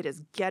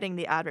getting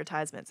the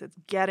advertisements, it's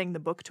getting the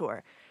book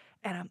tour.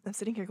 And I'm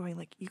sitting here going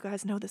like, you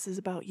guys know this is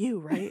about you,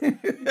 right?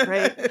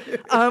 Right.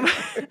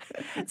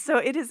 So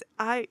it is.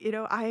 I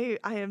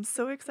am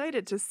so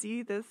excited to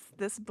see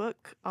this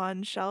book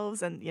on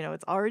shelves, and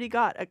it's already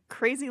got a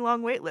crazy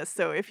long wait list.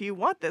 So if you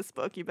want this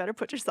book, you better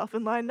put yourself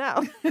in line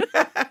now.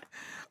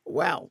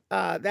 Well,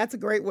 that's a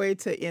great way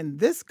to end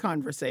this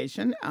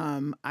conversation.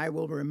 I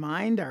will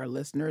remind our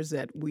listeners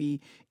that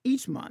we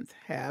each month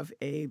have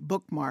a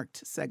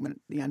bookmarked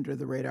segment, the Under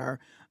the Radar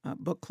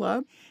Book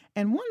Club.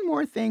 And one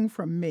more thing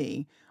from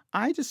me.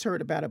 I just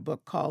heard about a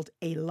book called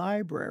A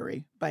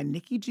Library by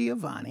Nikki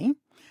Giovanni,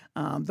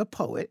 the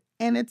poet,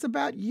 and it's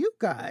about you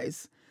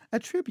guys, a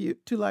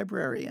tribute to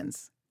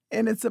librarians.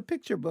 And it's a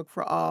picture book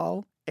for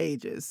all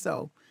ages.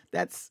 So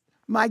that's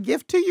my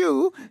gift to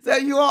you, so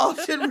you all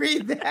should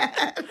read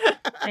that.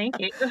 Thank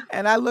you.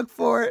 And I look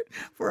forward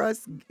for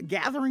us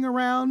gathering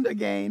around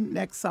again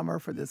next summer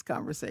for this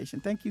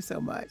conversation. Thank you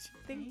so much.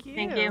 Thank you.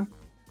 Thank you.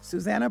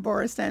 Susanna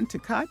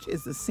Boristan-Tukach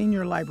is the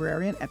senior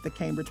librarian at the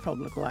Cambridge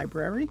Public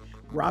Library.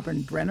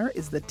 Robin Brenner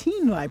is the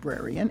teen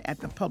librarian at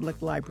the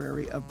Public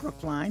Library of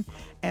Brookline.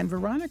 And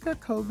Veronica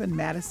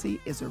Coven-Mattisey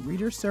is a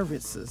reader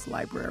services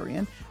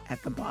librarian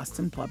at the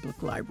Boston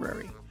Public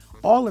Library.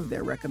 All of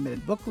their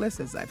recommended book lists,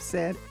 as I've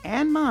said,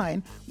 and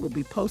mine, will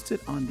be posted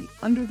on the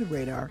Under the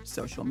Radar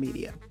social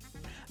media.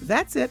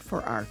 That's it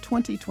for our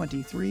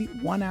 2023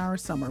 one-hour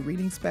summer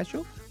reading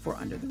special for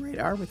Under the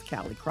Radar with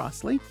Callie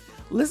Crossley.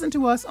 Listen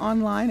to us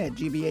online at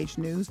GBH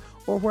News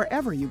or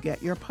wherever you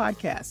get your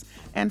podcasts,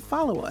 and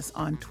follow us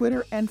on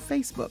Twitter and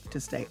Facebook to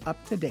stay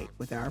up to date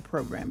with our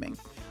programming.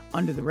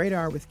 Under the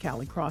Radar with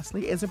Callie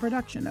Crossley is a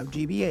production of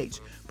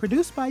GBH,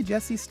 produced by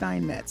Jesse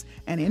Steinmetz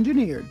and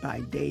engineered by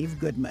Dave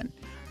Goodman.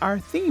 Our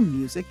theme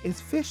music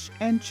is Fish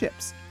and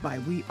Chips by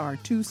We Are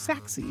Two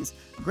Saxies,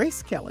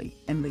 Grace Kelly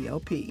and Leo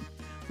P.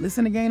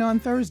 Listen again on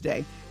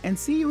Thursday and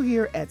see you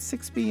here at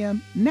 6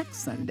 p.m. next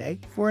Sunday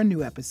for a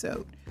new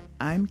episode.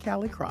 I'm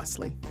Callie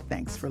Crossley.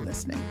 Thanks for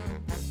listening.